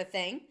that sort of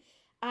thing.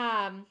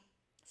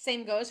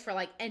 Same goes for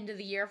like end of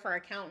the year for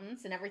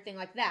accountants and everything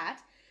like that.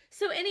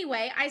 So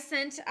anyway, I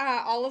sent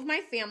all of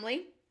my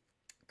family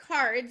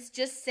cards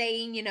just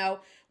saying, you know,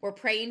 we're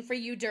praying for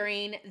you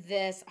during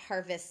this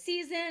harvest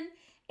season,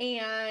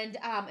 and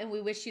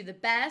we wish you the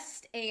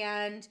best.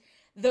 And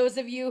those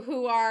of you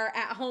who are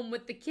at home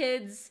with the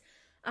kids,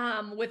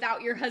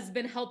 without your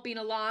husband helping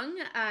along,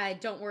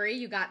 don't worry,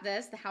 you got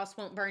this. The house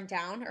won't burn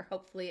down, or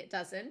hopefully it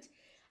doesn't,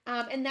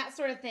 and that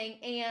sort of thing.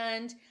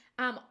 And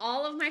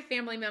all of my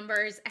family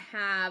members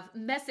have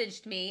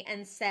messaged me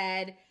and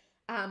said,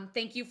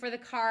 thank you for the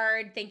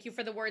card. Thank you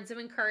for the words of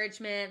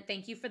encouragement.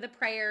 Thank you for the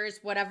prayers,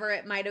 whatever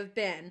it might have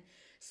been.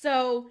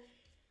 So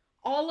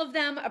all of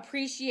them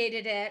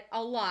appreciated it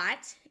a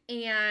lot,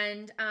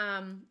 and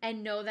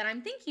know that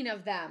I'm thinking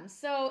of them.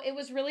 So it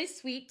was really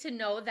sweet to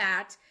know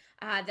that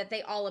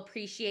they all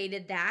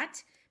appreciated that,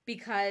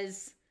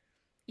 because,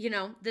 you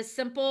know, a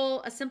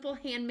simple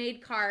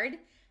handmade card,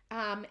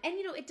 and,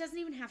 you know, it doesn't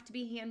even have to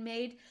be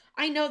handmade.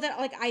 I know that,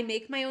 like, I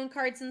make my own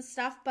cards and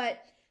stuff,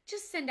 but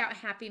just send out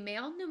Happy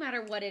Mail no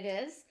matter what it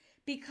is,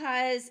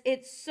 because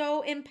it's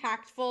so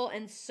impactful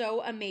and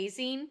so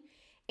amazing.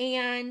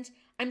 And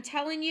I'm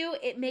telling you,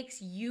 it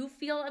makes you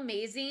feel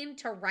amazing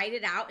to write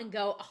it out and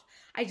go, oh,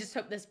 I just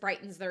hope this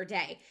brightens their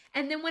day.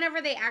 And then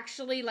whenever they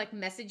actually like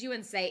message you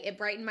and say it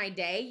brightened my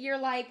day, you're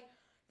like,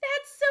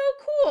 that's so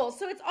cool.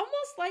 So it's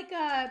almost like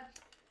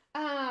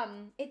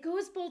it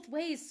goes both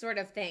ways sort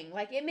of thing.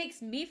 Like, it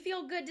makes me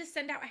feel good to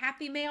send out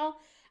Happy Mail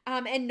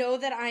and know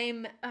that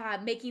I'm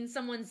making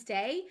someone's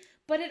day,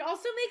 but it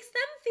also makes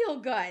them feel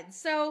good.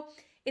 So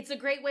it's a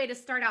great way to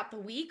start out the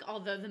week,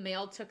 although the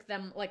mail took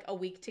them like a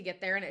week to get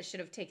there and it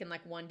should have taken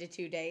like 1 to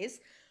 2 days.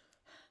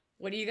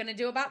 What are you going to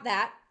do about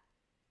that?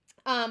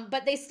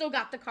 But they still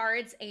got the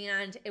cards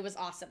and it was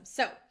awesome.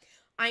 So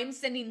I'm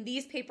sending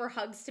these paper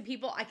hugs to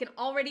people. I can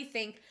already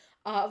think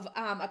of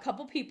a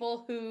couple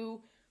people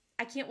who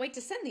I can't wait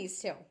to send these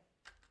to.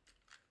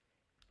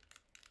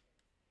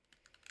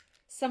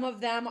 Some of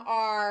them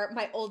are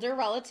my older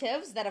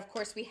relatives that, of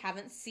course, we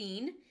haven't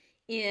seen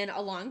in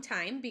a long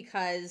time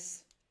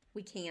because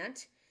we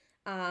can't,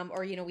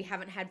 or, you know, we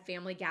haven't had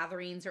family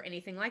gatherings or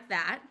anything like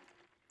that.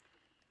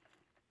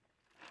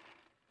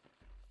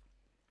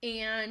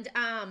 And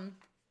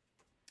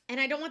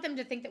I don't want them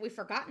to think that we've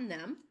forgotten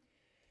them.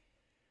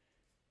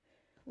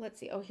 Let's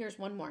see. Oh, here's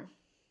one more.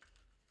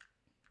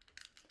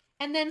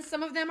 And then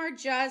some of them are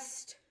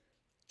just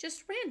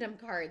random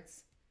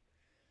cards.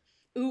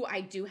 Ooh,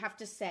 I do have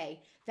to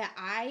say that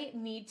I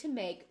need to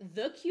make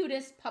the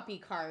cutest puppy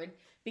card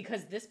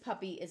because this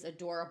puppy is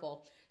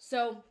adorable.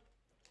 So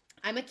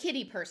I'm a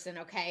kitty person,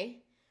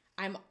 okay?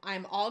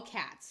 I'm all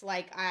cats.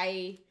 Like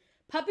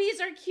puppies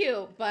are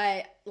cute,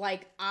 but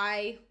like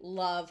I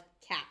love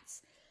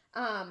cats.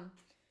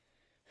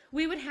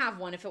 We would have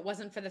one if it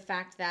wasn't for the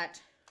fact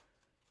that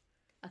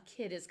a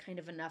kid is kind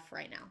of enough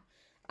right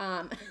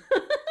now.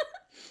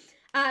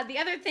 The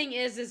other thing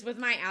is with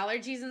my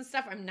allergies and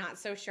stuff, I'm not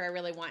so sure I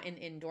really want an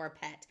indoor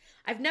pet.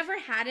 I've never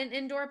had an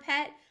indoor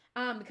pet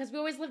because we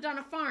always lived on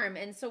a farm,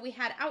 and so we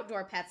had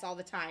outdoor pets all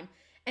the time.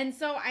 And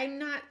so I'm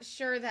not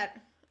sure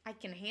that I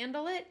can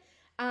handle it.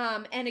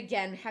 And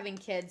again, having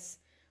kids,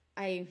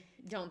 I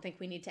don't think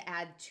we need to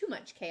add too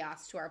much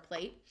chaos to our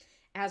plate,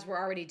 as we're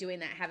already doing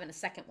that, having a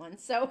second one.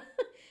 So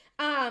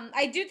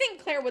I do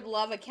think Claire would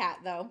love a cat,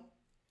 though,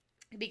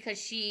 because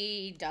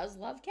she does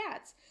love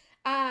cats.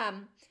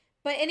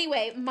 But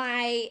anyway,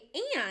 my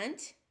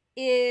aunt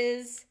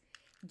is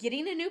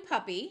getting a new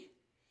puppy,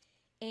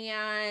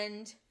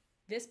 and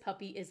this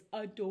puppy is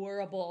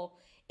adorable.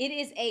 It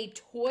is a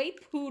toy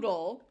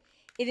poodle.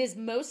 It is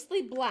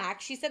mostly black.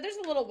 She said there's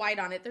a little white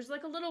on it. There's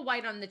like a little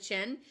white on the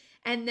chin.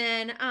 And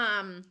then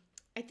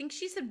I think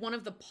she said one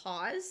of the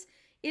paws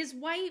is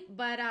white,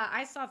 but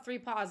I saw 3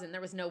 paws and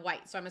there was no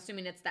white. So I'm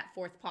assuming it's that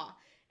 4th paw.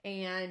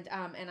 And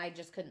I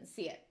just couldn't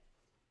see it.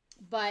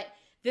 But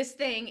this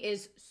thing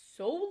is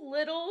so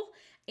little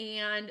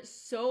and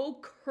so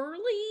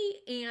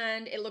curly,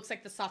 and it looks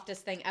like the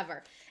softest thing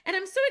ever. And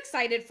I'm so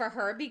excited for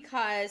her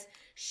because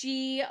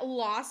she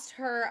lost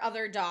her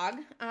other dog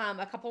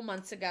a couple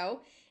months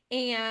ago,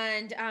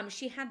 and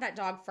she had that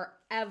dog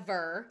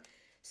forever.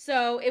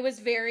 So it was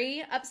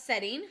very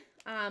upsetting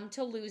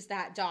to lose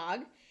that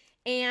dog.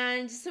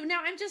 And so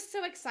now I'm just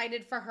so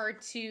excited for her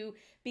to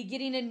be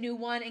getting a new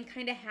one and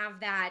kind of have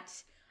that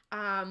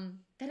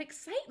that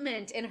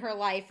excitement in her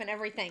life and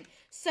everything.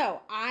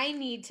 So I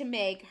need to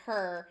make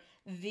her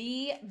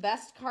the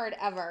best card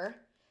ever.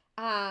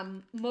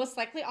 Most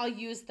likely I'll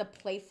use the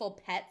Playful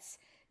Pets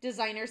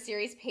designer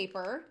series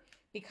paper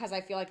because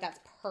I feel like that's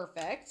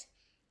perfect.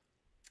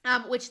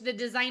 Which the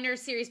designer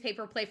series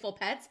paper Playful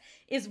Pets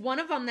is one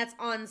of them that's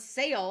on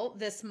sale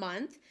this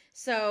month.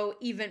 So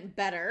even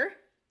better.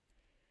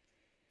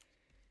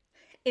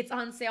 It's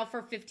on sale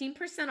for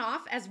 15%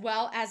 off, as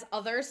well as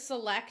other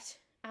select,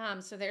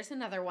 so there's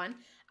another one,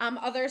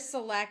 other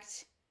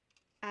select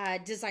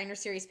designer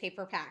series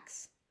paper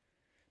packs.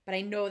 But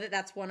I know that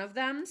that's one of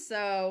them,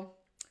 so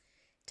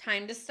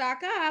time to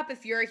stock up.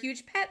 If you're a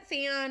huge pet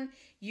fan,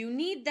 you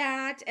need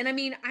that. And I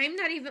mean, I'm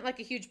not even like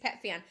a huge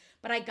pet fan,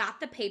 but I got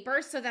the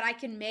paper so that I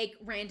can make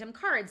random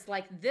cards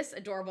like this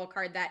adorable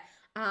card that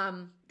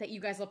that you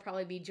guys will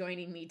probably be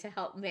joining me to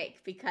help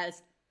make,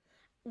 because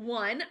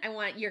 1, I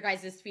want your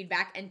guys'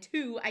 feedback, and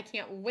 2, I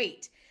can't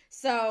wait.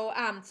 So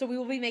so we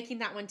will be making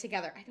that one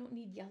together. I don't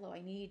need yellow.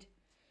 I need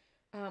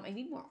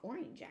more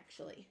orange,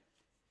 actually.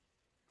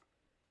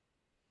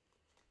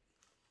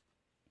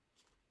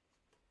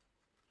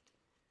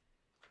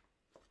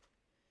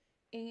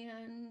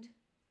 And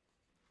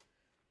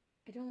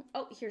I don't,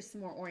 oh, here's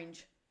some more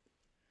orange.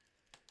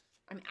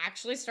 I'm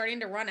actually starting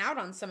to run out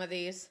on some of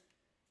these.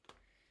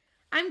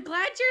 I'm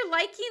glad you're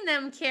liking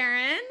them,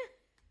 Karen.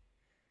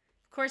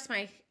 Of course,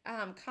 my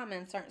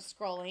comments aren't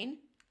scrolling.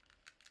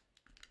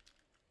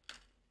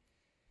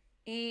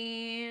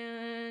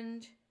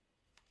 And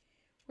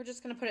we're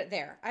just going to put it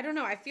there. I don't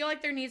know. I feel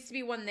like there needs to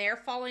be one there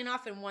falling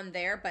off and one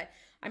there, but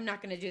I'm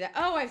not going to do that.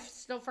 Oh, I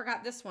still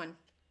forgot this one.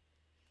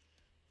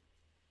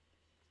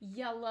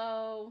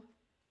 Yellow.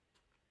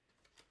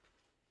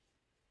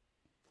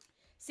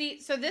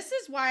 See, so this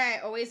is why I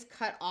always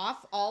cut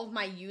off all of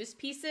my used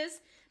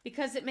pieces,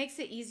 because it makes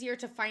it easier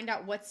to find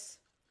out what's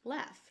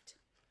left.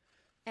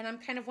 And I'm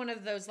kind of one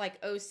of those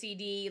like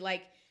OCD,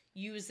 like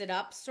use it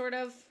up sort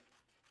of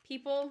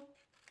people.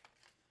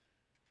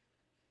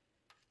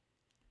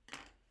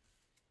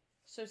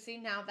 So see,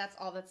 now that's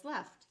all that's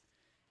left.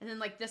 And then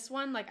like this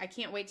one, like I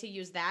can't wait to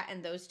use that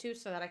and those two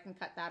so that I can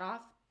cut that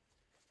off.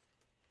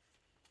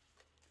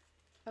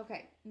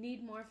 Okay,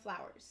 need more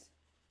flowers.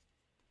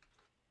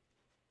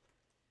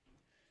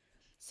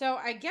 So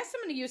I guess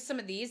I'm going to use some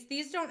of these.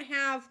 These don't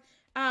have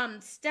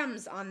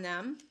stems on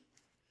them,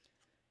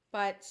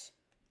 but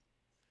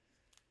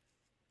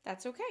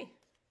that's okay.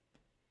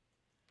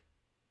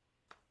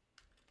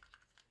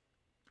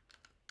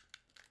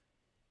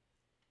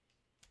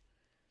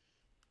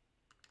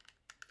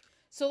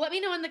 So let me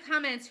know in the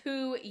comments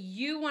who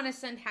you want to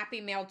send Happy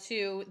Mail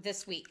to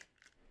this week.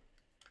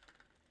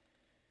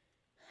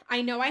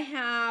 I know I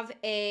have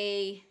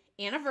a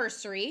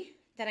anniversary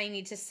that I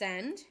need to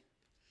send,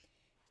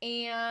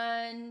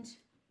 and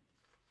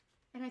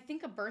I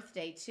think a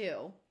birthday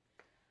too.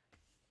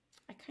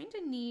 I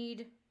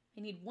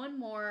need one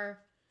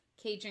more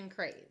Cajun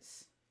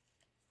Craze.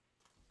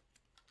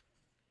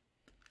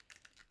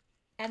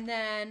 And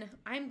then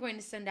I'm going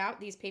to send out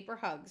these paper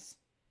hugs.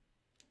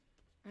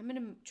 I'm going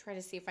to try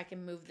to see if I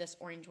can move this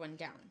orange one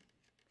down.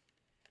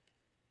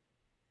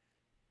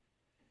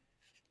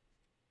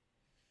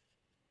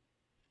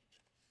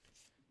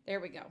 There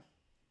we go.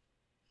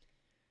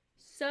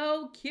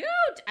 so cute.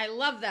 I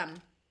love them.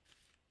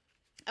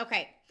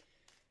 Okay,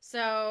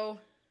 so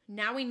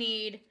now we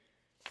need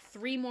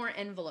 3 more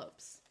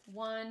envelopes.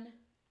 1,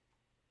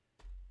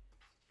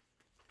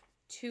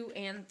 2,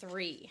 and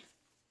 3.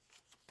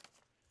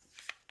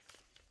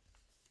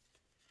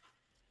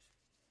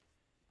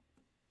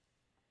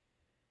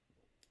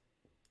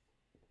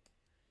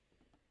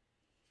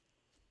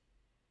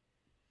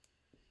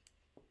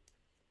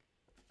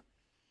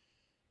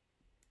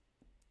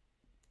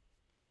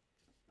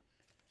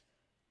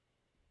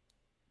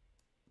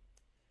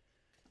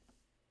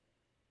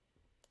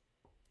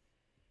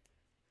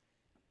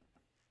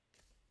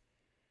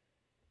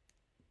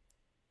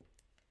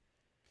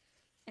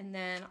 And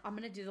then I'm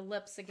going to do the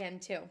lips again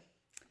too.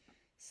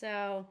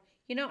 So,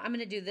 I'm going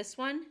to do this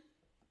one,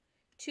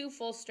 2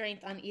 full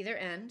strength on either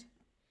end.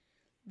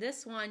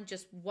 This one,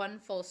 just 1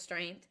 full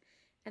strength.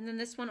 And then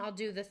this one, I'll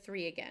do the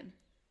 3 again.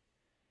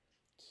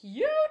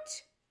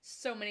 Cute!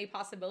 So many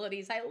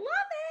possibilities. I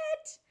love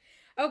it!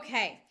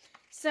 Okay,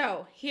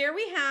 so here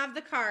we have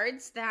the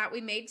cards that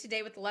we made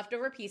today with the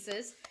leftover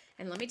pieces.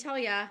 And let me tell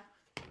you,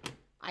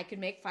 I could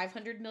make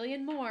 500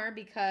 million more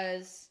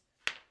because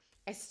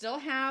I still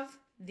have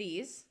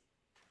these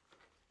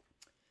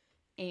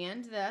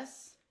and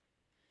this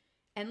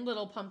and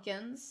little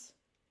pumpkins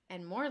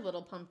and more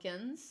little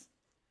pumpkins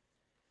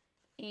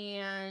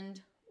and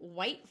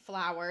white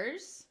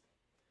flowers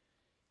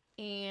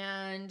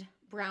and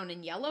brown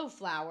and yellow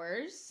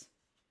flowers,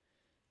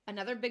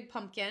 another big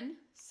pumpkin,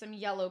 some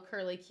yellow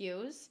curly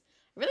cues.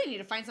 I really need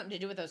to find something to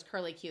do with those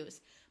curly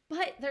cues,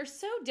 but they're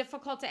so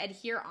difficult to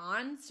adhere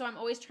on, so I'm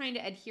always trying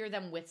to adhere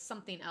them with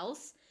something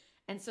else,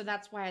 and so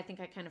that's why I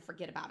think I kind of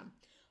forget about them.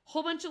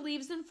 Whole bunch of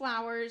leaves and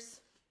flowers,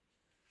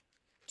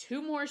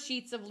 2 more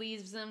sheets of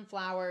leaves and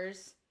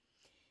flowers,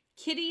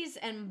 kitties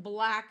and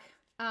black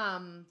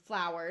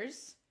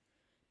flowers,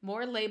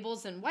 more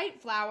labels and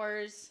white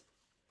flowers,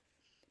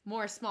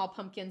 more small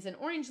pumpkins and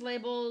orange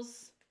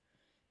labels,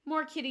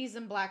 more kitties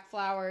and black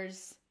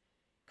flowers,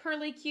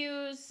 curly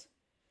cues.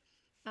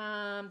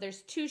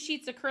 There's 2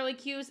 sheets of curly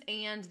cues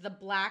and the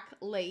black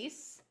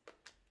lace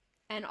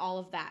and all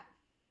of that.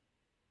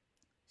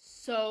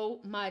 So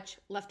much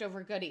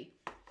leftover goodie.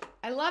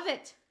 I love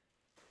it.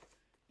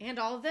 And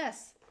all of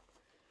this.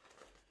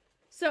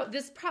 So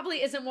this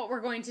probably isn't what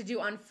we're going to do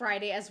on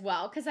Friday as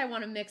well, because I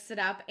want to mix it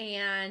up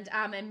and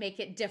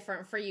make it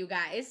different for you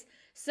guys.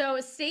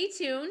 So stay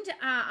tuned.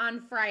 On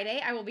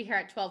Friday, I will be here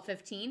at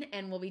 12:15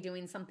 and we'll be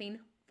doing something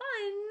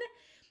fun.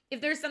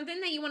 If there's something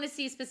that you want to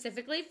see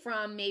specifically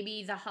from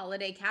maybe the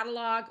holiday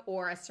catalog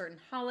or a certain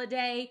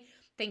holiday,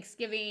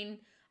 Thanksgiving,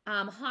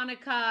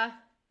 Hanukkah.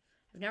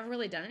 I've never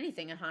really done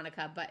anything in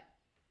Hanukkah, but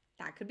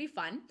that could be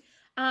fun.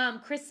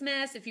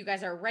 Christmas, if you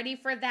guys are ready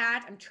for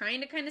that. I'm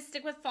trying to kind of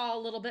stick with fall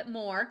a little bit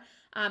more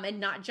and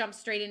not jump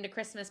straight into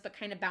Christmas, but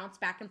kind of bounce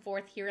back and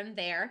forth here and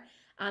there,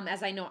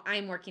 as I know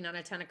I'm working on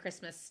a ton of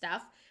Christmas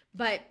stuff.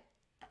 But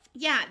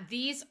yeah,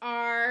 these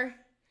are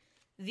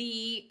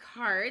the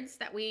cards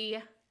that we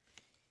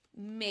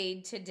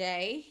made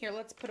today. Here,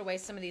 let's put away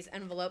some of these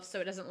envelopes so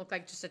it doesn't look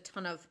like just a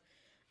ton of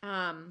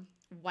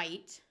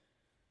white.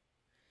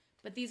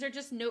 But these are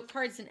just note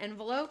cards and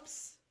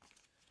envelopes.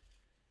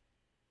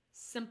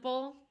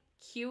 Simple,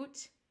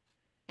 cute,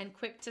 and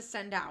quick to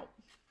send out.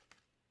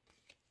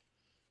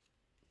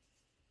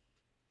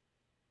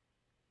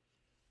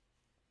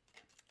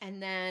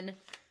 And then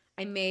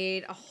I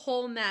made a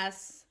whole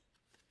mess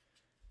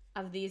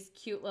of these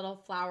cute little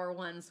flower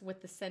ones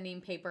with the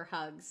sending paper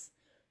hugs.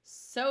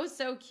 So,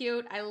 so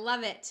cute. I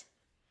love it.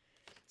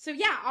 So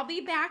yeah, I'll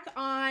be back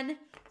on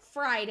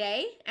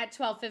Friday at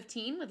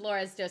 12:15 with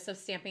Laura's Dose of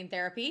Stamping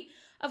Therapy.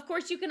 Of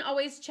course, you can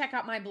always check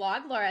out my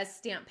blog,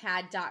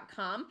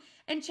 laurastamppad.com,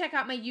 and check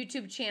out my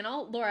YouTube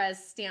channel, Laura's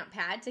Stamp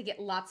Pad, to get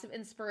lots of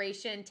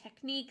inspiration,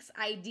 techniques,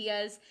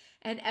 ideas,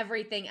 and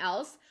everything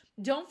else.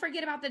 Don't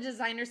forget about the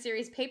Designer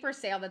Series paper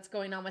sale that's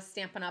going on with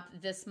Stampin' Up!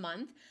 This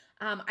month.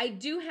 I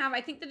do have,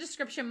 I think the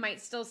description might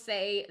still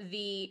say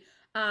the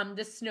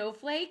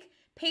snowflake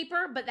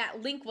paper, but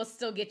that link will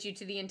still get you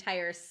to the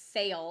entire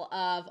sale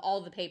of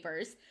all the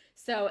papers.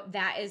 So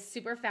that is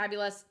super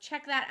fabulous.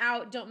 Check that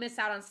out. Don't miss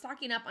out on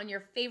stocking up on your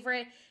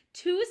favorite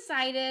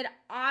 2-sided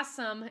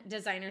awesome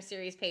Designer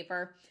Series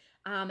paper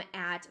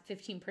at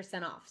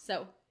 15% off.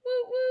 So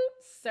woo woo,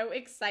 so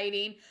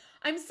exciting.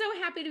 I'm so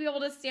happy to be able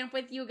to stamp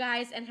with you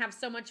guys and have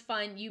so much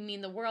fun. You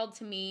mean the world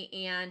to me,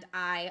 and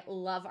I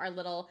love our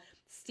little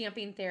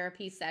stamping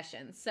therapy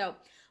sessions. So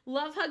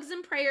love, hugs,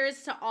 and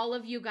prayers to all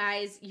of you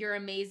guys. You're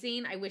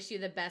amazing. I wish you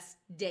the best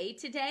day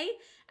today,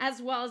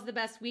 as well as the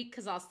best week,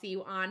 because I'll see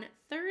you on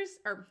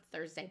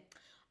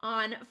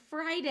on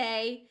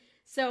Friday.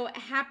 So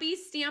happy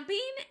stamping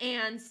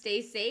and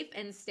stay safe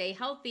and stay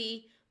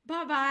healthy.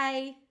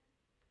 Bye-bye.